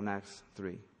Beautiful in Acts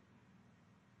 3.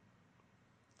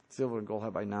 Silver and gold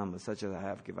have I none, but such as I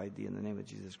have give I thee. In the name of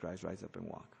Jesus Christ, rise up and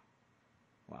walk.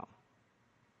 Wow.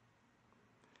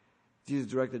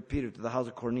 Jesus directed Peter to the house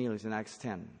of Cornelius in Acts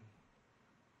 10.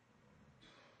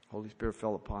 Holy Spirit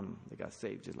fell upon them. They got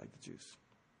saved just like the Jews.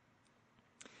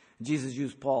 Jesus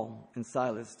used Paul and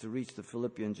Silas to reach the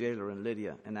Philippian jailer in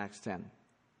Lydia in Acts 10.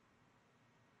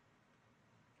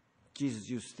 Jesus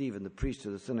used Stephen, the priest, to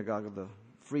the synagogue of the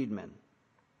freedmen.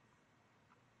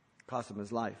 Cost him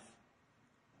his life.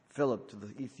 Philip to the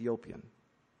Ethiopian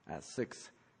at 6,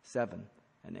 7,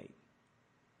 and 8.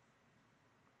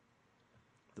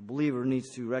 The believer needs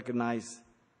to recognize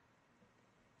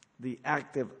the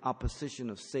active opposition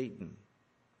of Satan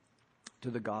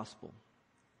to the gospel.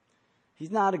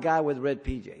 He's not a guy with red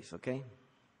PJs, okay?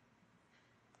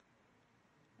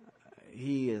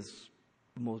 He is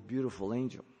the most beautiful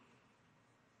angel.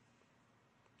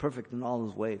 Perfect in all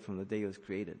his ways from the day he was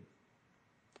created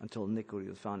until iniquity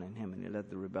was found in him and he led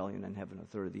the rebellion in heaven. A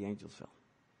third of the angels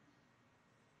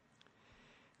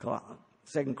fell.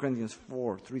 2 Corinthians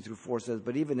 4, 3-4 says,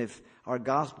 but even if our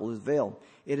gospel is veiled,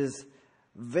 it is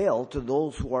veiled to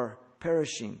those who are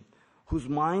perishing, whose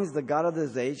minds the God of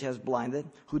this age has blinded,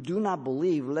 who do not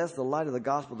believe, lest the light of the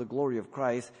gospel, the glory of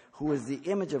Christ, who is the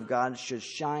image of God, should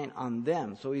shine on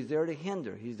them. So he's there to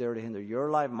hinder. He's there to hinder your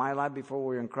life, my life before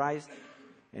we're in Christ,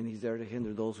 and he's there to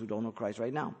hinder those who don't know Christ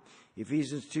right now.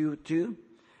 Ephesians 2:2,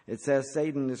 it says,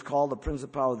 Satan is called the prince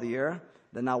of power of the air,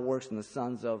 that now works in the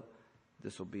sons of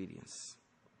disobedience.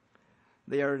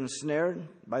 They are ensnared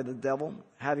by the devil,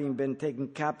 having been taken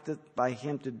captive by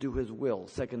him to do his will.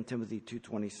 2 Timothy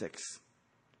 2:26.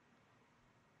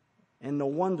 And no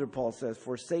wonder, Paul says,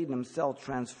 for Satan himself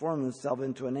transformed himself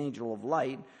into an angel of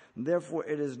light. Therefore,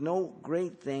 it is no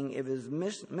great thing if his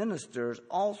ministers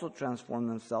also transform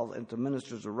themselves into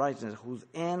ministers of righteousness, whose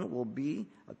end will be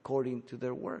according to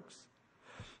their works.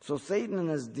 So Satan and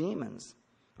his demons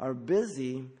are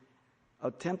busy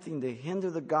attempting to hinder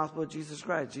the gospel of Jesus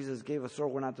Christ. Jesus gave a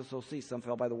sword where not to sow seed. Some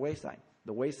fell by the wayside.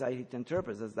 The wayside he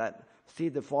interprets as that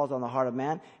seed that falls on the heart of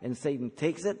man, and Satan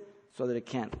takes it so that it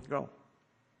can't grow.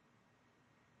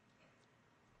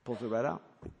 Pulls it right out.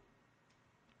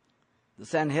 The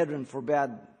Sanhedrin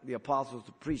forbade the apostles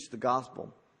to preach the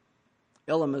gospel.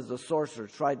 Elymas, the sorcerer,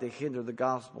 tried to hinder the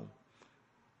gospel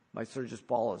by Sergius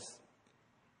Paulus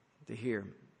to hear.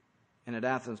 And at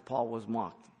Athens, Paul was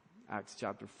mocked. Acts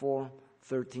chapter 4,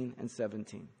 13, and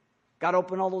 17. God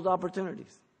opened all those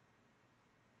opportunities.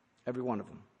 Every one of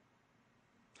them.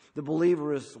 The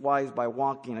believer is wise by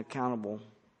walking accountable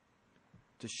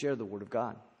to share the word of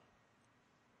God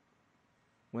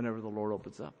whenever the Lord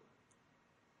opens up.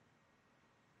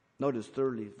 Notice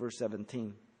thirdly, verse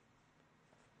 17.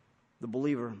 The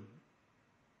believer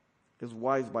is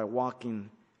wise by walking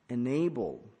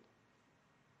enabled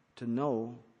to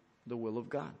know the will of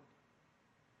God.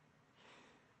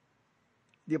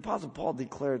 The Apostle Paul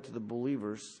declared to the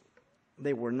believers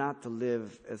they were not to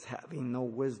live as having no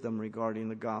wisdom regarding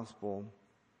the gospel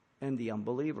and the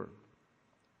unbeliever.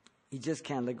 He just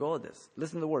can't let go of this.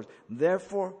 Listen to the words.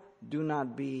 Therefore, do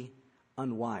not be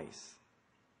unwise.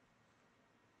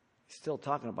 He's still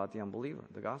talking about the unbeliever,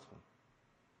 the gospel.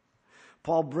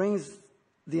 Paul brings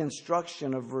the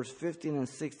instruction of verse 15 and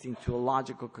 16 to a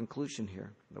logical conclusion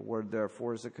here. The word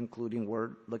therefore is a concluding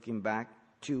word, looking back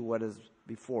to what is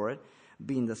before it,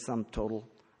 being the sum total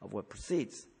of what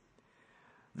precedes.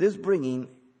 This bringing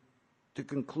to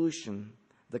conclusion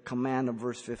the command of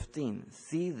verse 15.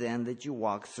 See then that you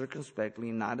walk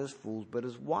circumspectly, not as fools, but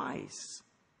as wise.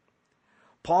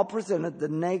 Paul presented the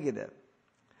negative,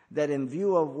 that in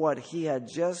view of what he had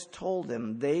just told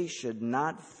them, they should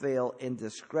not fail in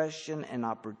discretion and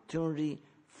opportunity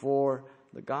for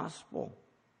the gospel.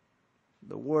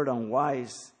 The word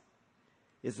unwise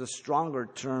is a stronger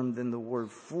term than the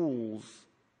word fools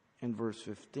in verse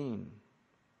 15.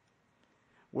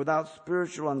 Without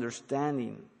spiritual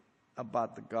understanding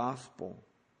about the gospel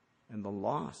and the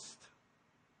lost.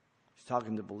 He's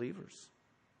talking to believers.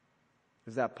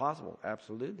 Is that possible?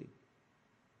 Absolutely.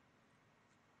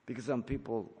 Because some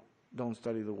people don't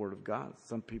study the Word of God.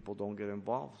 Some people don't get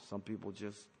involved. Some people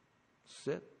just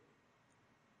sit.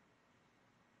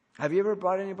 Have you ever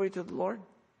brought anybody to the Lord?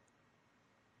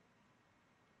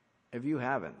 If you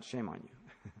haven't, shame on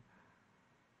you.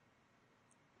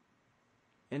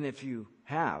 And if you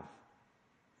have,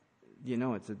 you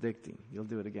know it's addicting. You'll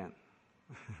do it again.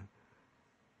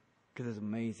 Because it's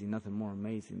amazing, nothing more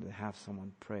amazing to have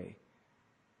someone pray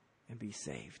and be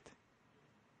saved.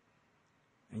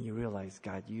 And you realize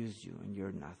God used you and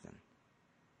you're nothing.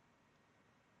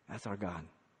 That's our God.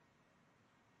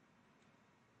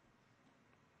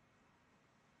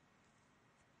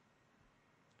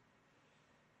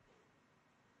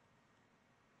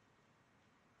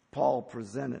 Paul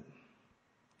presented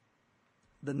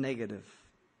the negative,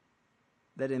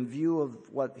 that in view of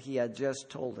what he had just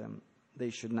told them,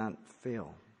 they should not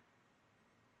fail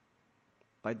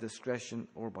by discretion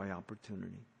or by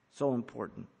opportunity. So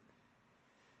important.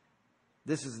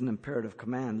 This is an imperative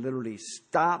command. Literally,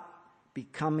 stop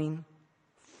becoming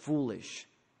foolish.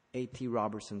 A.T.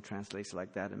 Robertson translates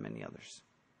like that, and many others.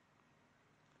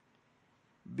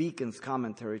 Beacon's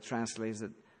commentary translates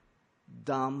it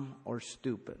dumb or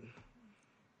stupid.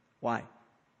 Why?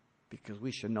 Because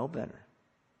we should know better.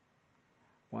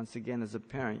 Once again, as a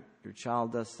parent, your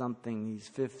child does something, he's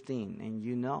 15, and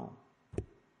you know.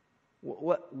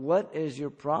 What is your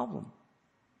problem?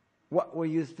 What were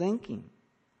you thinking?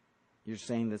 You're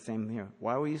saying the same here.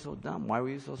 Why were you so dumb? Why were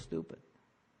you so stupid?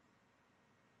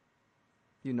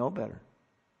 You know better.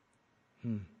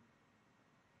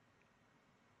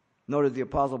 Notice the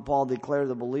Apostle Paul declared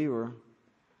the believer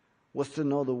was to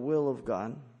know the will of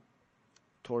God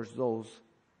towards those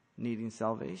needing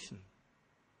salvation.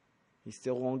 He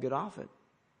still won't get off it.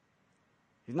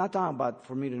 He's not talking about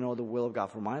for me to know the will of God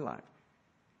for my life.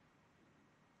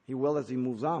 He will as he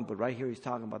moves on, but right here he's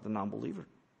talking about the non-believer.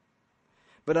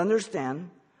 But understand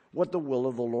what the will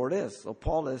of the Lord is. So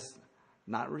Paul is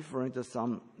not referring to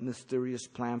some mysterious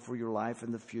plan for your life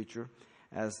in the future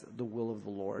as the will of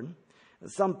the Lord.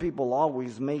 Some people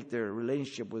always make their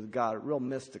relationship with God real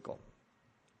mystical.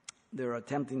 They're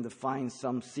attempting to find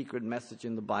some secret message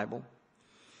in the Bible.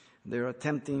 They're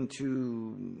attempting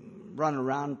to run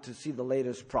around to see the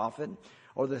latest prophet.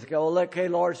 Or they go, okay,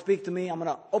 Lord, speak to me. I'm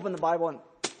going to open the Bible and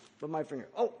put my finger.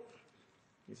 Oh,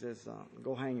 he says,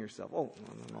 go hang yourself. Oh,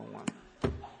 no, one.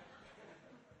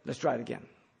 Let's try it again.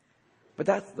 But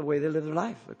that's the way they live their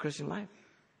life, the Christian life.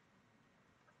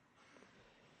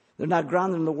 They're not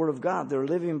grounded in the Word of God. They're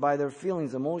living by their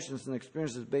feelings, emotions, and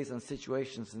experiences based on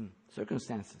situations and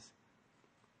circumstances.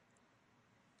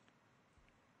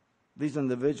 These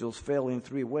individuals fail in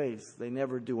three ways. They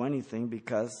never do anything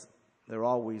because they're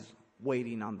always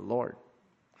waiting on the Lord.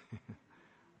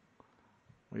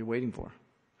 What are you waiting for?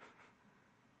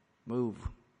 Move.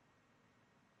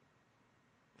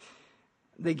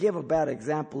 They give a bad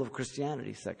example of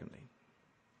Christianity, secondly.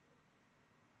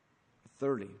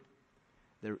 Thirdly,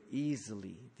 they're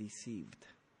easily deceived.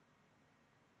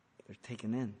 They're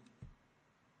taken in.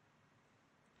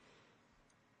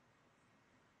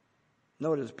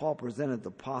 Notice Paul presented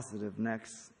the positive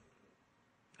next.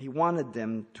 He wanted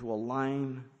them to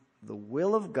align the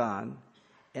will of God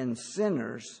and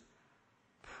sinners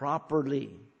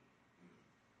properly.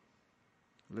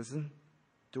 Listen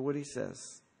to what he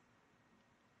says.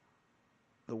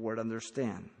 The word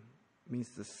understand means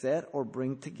to set or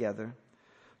bring together,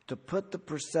 to put the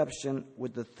perception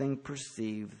with the thing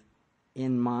perceived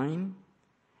in mind,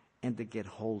 and to get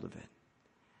hold of it.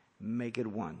 Make it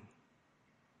one.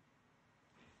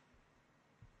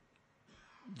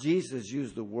 Jesus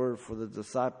used the word for the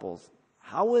disciples.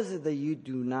 How is it that you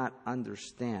do not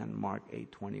understand? Mark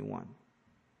 8:21.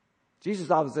 Jesus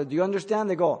often said, do you understand?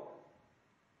 They go,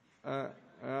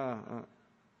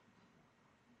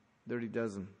 dirty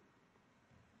dozen.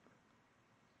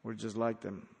 We're just like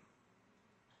them.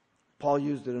 Paul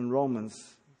used it in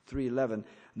Romans 3:11.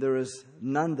 There is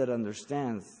none that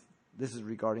understands. This is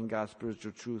regarding God's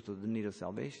spiritual truth of the need of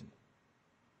salvation.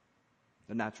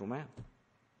 The natural man.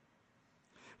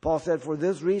 Paul said, for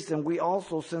this reason, we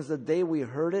also, since the day we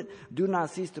heard it, do not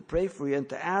cease to pray for you and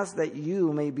to ask that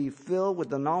you may be filled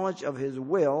with the knowledge of his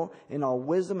will in all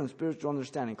wisdom and spiritual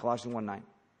understanding. Colossians 1:9.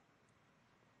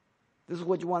 This is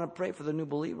what you want to pray for the new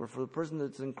believer, for the person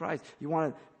that's in Christ. You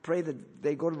want to pray that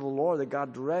they go to the Lord, that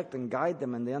God direct and guide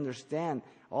them, and they understand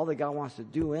all that God wants to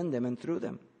do in them and through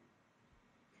them.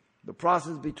 The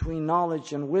process between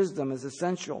knowledge and wisdom is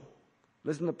essential.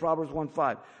 Listen to Proverbs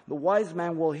 1:5. The wise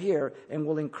man will hear and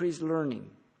will increase learning,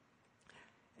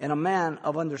 and a man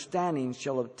of understanding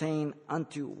shall obtain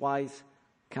unto wise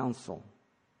counsel.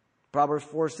 Proverbs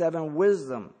 4:7.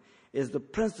 Wisdom is the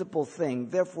principal thing.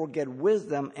 Therefore get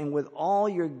wisdom, and with all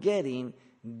you're getting,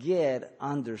 get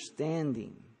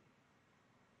understanding.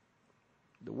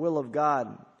 The will of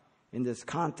God in this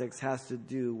context has to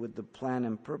do with the plan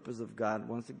and purpose of God,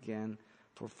 once again,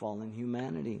 for fallen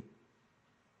humanity.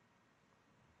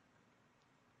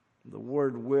 The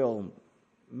word will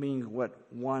means what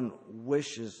one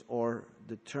wishes or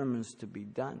determines to be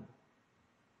done.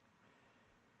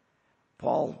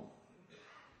 Paul,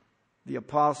 the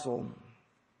apostle,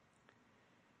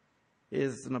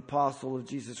 is an apostle of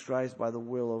Jesus Christ by the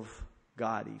will of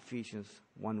God, Ephesians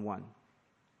 1:1.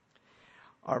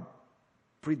 Our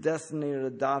predestinated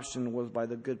adoption was by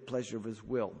the good pleasure of his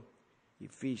will,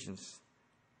 Ephesians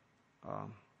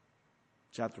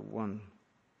chapter 1,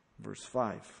 verse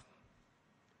 5.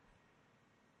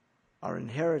 Our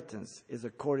inheritance is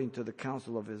according to the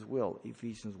counsel of his will,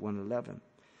 Ephesians 1:11.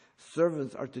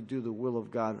 Servants are to do the will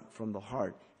of God from the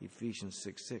heart, Ephesians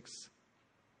 6:6.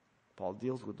 Paul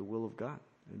deals with the will of God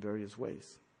in various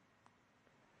ways.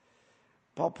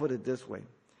 Paul put it this way: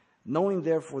 knowing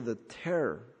therefore the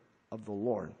terror of the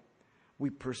Lord, we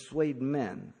persuade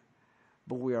men,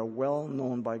 but we are well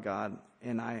known by God,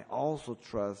 and I also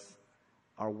trust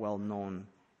are well known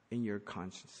in your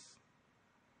conscience.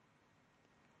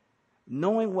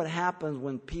 Knowing what happens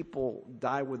when people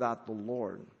die without the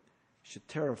Lord should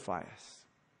terrify us.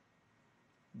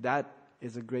 That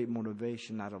is a great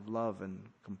motivation out of love and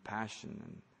compassion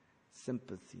and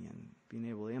sympathy and being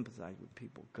able to empathize with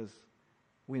people, because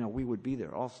we know we would be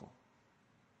there also.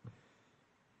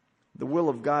 The will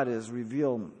of God is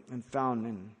revealed and found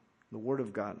in the Word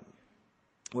of God.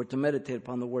 We're to meditate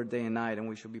upon the Word day and night, and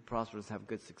we shall be prosperous and have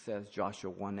good success,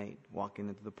 Joshua 1:8, walking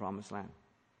into the promised land.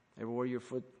 Everywhere your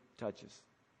foot touches,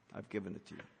 I've given it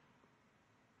to you.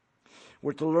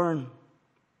 We're to learn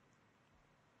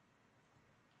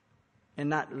and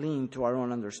not lean to our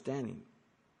own understanding,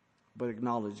 but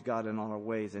acknowledge God in all our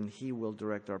ways, and He will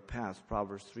direct our paths,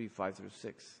 Proverbs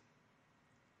 3:5-6.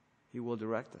 He will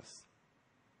direct us.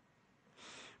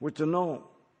 We're to know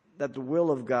that the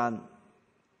will of God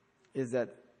is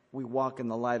that we walk in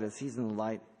the light as He's in the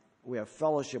light. We have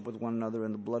fellowship with one another,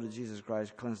 and the blood of Jesus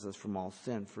Christ cleanses us from all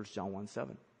sin, 1 John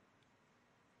 1:7.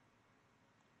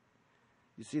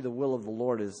 You see, the will of the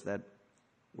Lord is that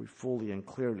we fully and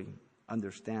clearly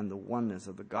understand the oneness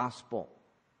of the gospel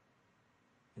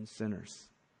and sinners.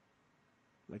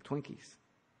 Like Twinkies.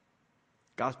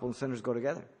 Gospel and sinners go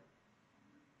together.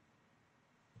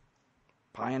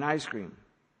 Pie and ice cream.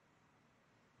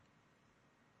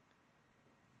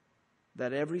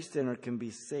 That every sinner can be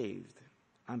saved.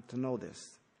 I'm to know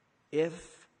this.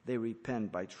 If they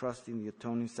repent by trusting the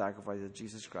atoning sacrifice of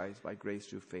Jesus Christ by grace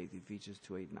through faith, Ephesians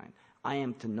 2:8-9. I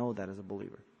am to know that as a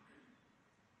believer.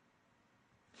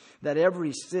 That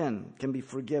every sin can be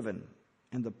forgiven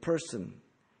and the person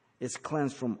is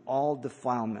cleansed from all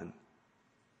defilement,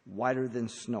 whiter than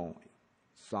snow.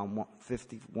 Psalm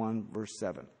 51 verse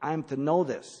 7. I am to know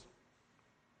this.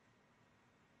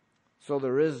 So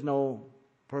there is no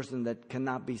person that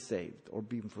cannot be saved or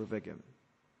be forgiven.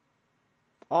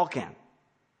 All can.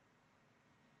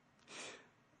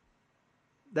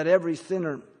 That every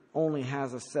sinner only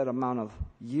has a set amount of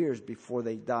years before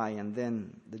they die, and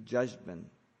then the judgment,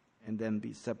 and then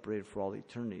be separated for all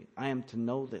eternity. I am to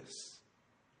know this.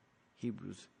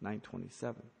 Hebrews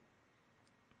 9:27.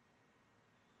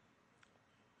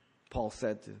 Paul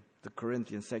said to the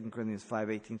Corinthians, 2 Corinthians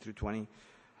 5:18-20,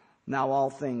 now all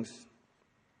things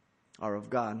are of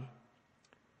God,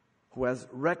 who has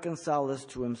reconciled us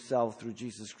to himself through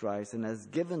Jesus Christ and has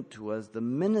given to us the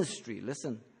ministry,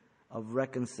 listen, of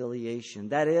reconciliation.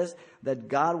 That is, that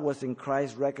God was in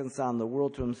Christ reconciling the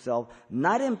world to himself,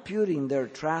 not imputing their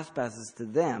trespasses to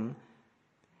them,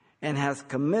 and has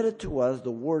committed to us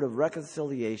the word of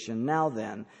reconciliation. Now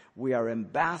then, we are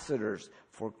ambassadors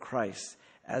for Christ,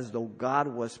 as though God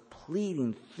was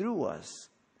pleading through us.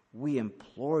 We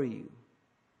implore you,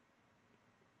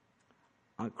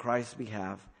 on Christ's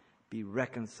behalf, be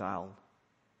reconciled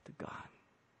to God.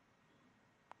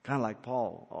 Kind of like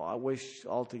Paul. Oh, I wish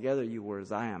altogether you were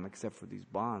as I am, except for these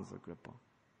bonds, Agrippa.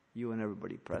 You and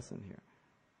everybody present here.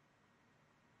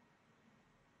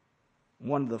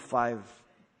 One of the 5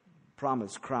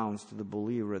 promised crowns to the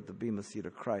believer at the Bema seat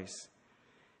of Christ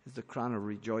is the crown of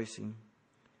rejoicing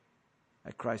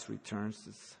at Christ's returns.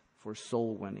 It's for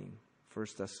soul winning.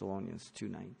 1 Thessalonians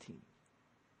 2:19.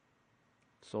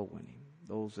 Soul winning.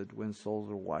 Those that win souls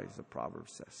are wise, the proverb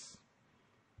says.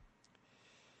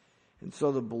 And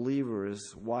so the believer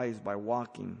is wise by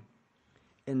walking,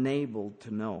 enabled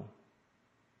to know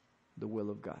the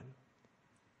will of God.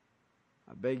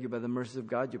 I beg you, by the mercy of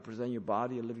God, you present your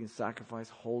body a living sacrifice,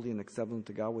 holy and acceptable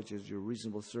to God, which is your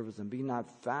reasonable service. And be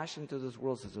not fashioned to this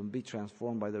world system, be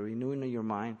transformed by the renewing of your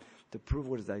mind to prove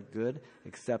what is that good,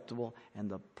 acceptable,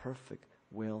 and the perfect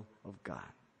will of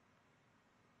God.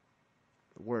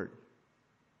 The Word,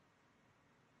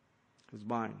 His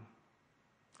mind,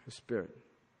 His Spirit,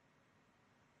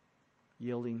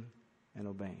 yielding and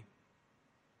obeying,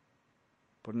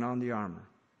 putting on the armor,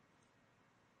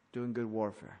 doing good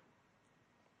warfare,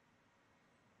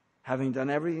 having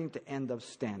done everything to end up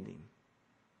standing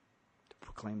to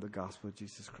proclaim the gospel of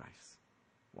Jesus Christ.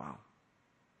 Wow.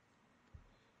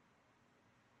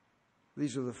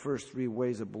 These are the first 3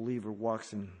 ways a believer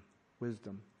walks in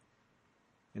wisdom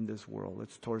in this world.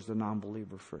 It's towards the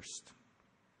non-believer first.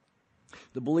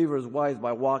 The believer is wise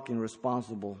by walking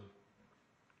responsible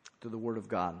to the Word of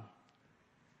God.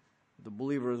 The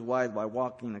believer is wise by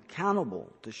walking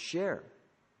accountable to share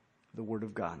the Word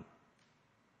of God.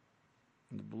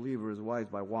 And the believer is wise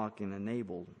by walking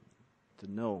enabled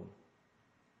to know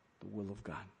the will of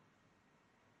God.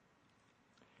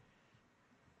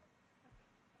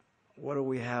 What do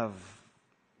we have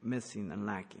missing and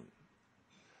lacking?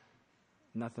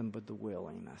 Nothing but the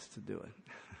willingness to do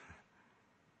it.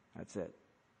 That's it.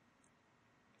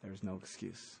 There's no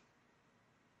excuse.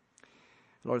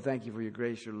 Lord, thank you for your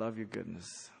grace, your love, your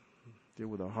goodness. Deal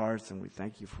with our hearts, and we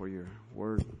thank you for your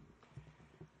word.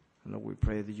 And Lord, we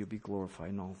pray that you be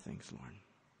glorified in all things, Lord.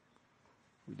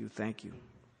 We do thank you.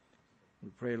 We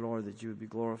pray, Lord, that you would be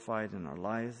glorified in our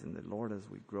lives, and that, Lord, as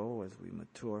we grow, as we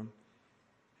mature,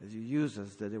 as you use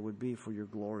us, that it would be for your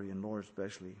glory, and Lord,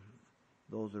 especially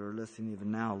those that are listening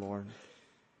even now, Lord,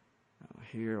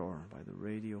 here or by the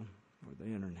radio or the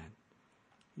internet,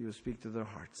 you will speak to their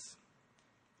hearts.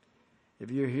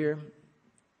 If you're here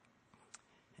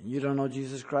and you don't know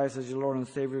Jesus Christ as your Lord and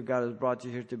Savior, God has brought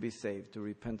you here to be saved, to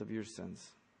repent of your sins.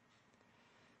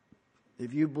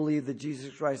 If you believe that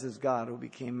Jesus Christ is God who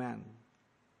became man,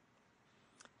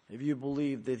 if you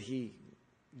believe that he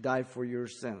died for your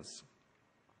sins,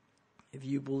 if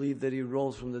you believe that he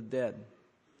rose from the dead,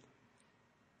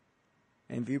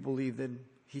 and if you believe that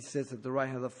he sits at the right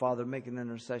hand of the Father making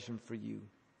intercession for you,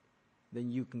 then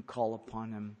you can call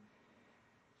upon him,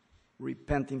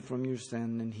 repenting from your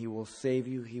sin, and he will save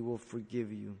you, he will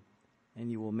forgive you, and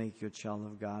he will make you a child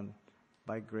of God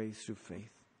by grace through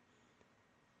faith.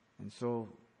 And so,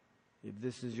 if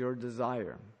this is your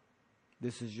desire,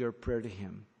 this is your prayer to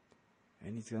him,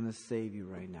 and he's going to save you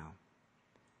right now.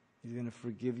 He's going to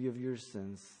forgive you of your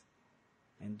sins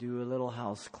and do a little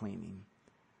house cleaning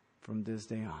from this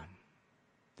day on.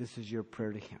 This is your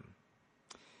prayer to him.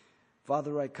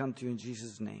 Father, I come to you in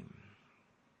Jesus' name.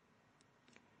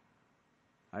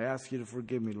 I ask you to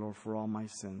forgive me, Lord, for all my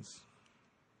sins.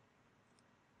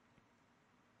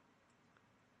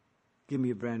 Give me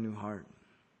a brand new heart.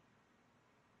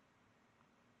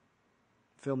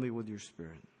 Fill me with your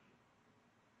Spirit.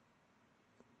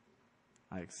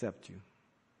 I accept you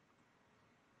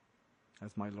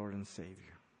as my Lord and Savior.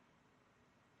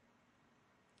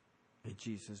 In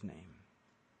Jesus' name,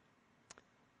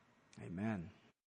 amen.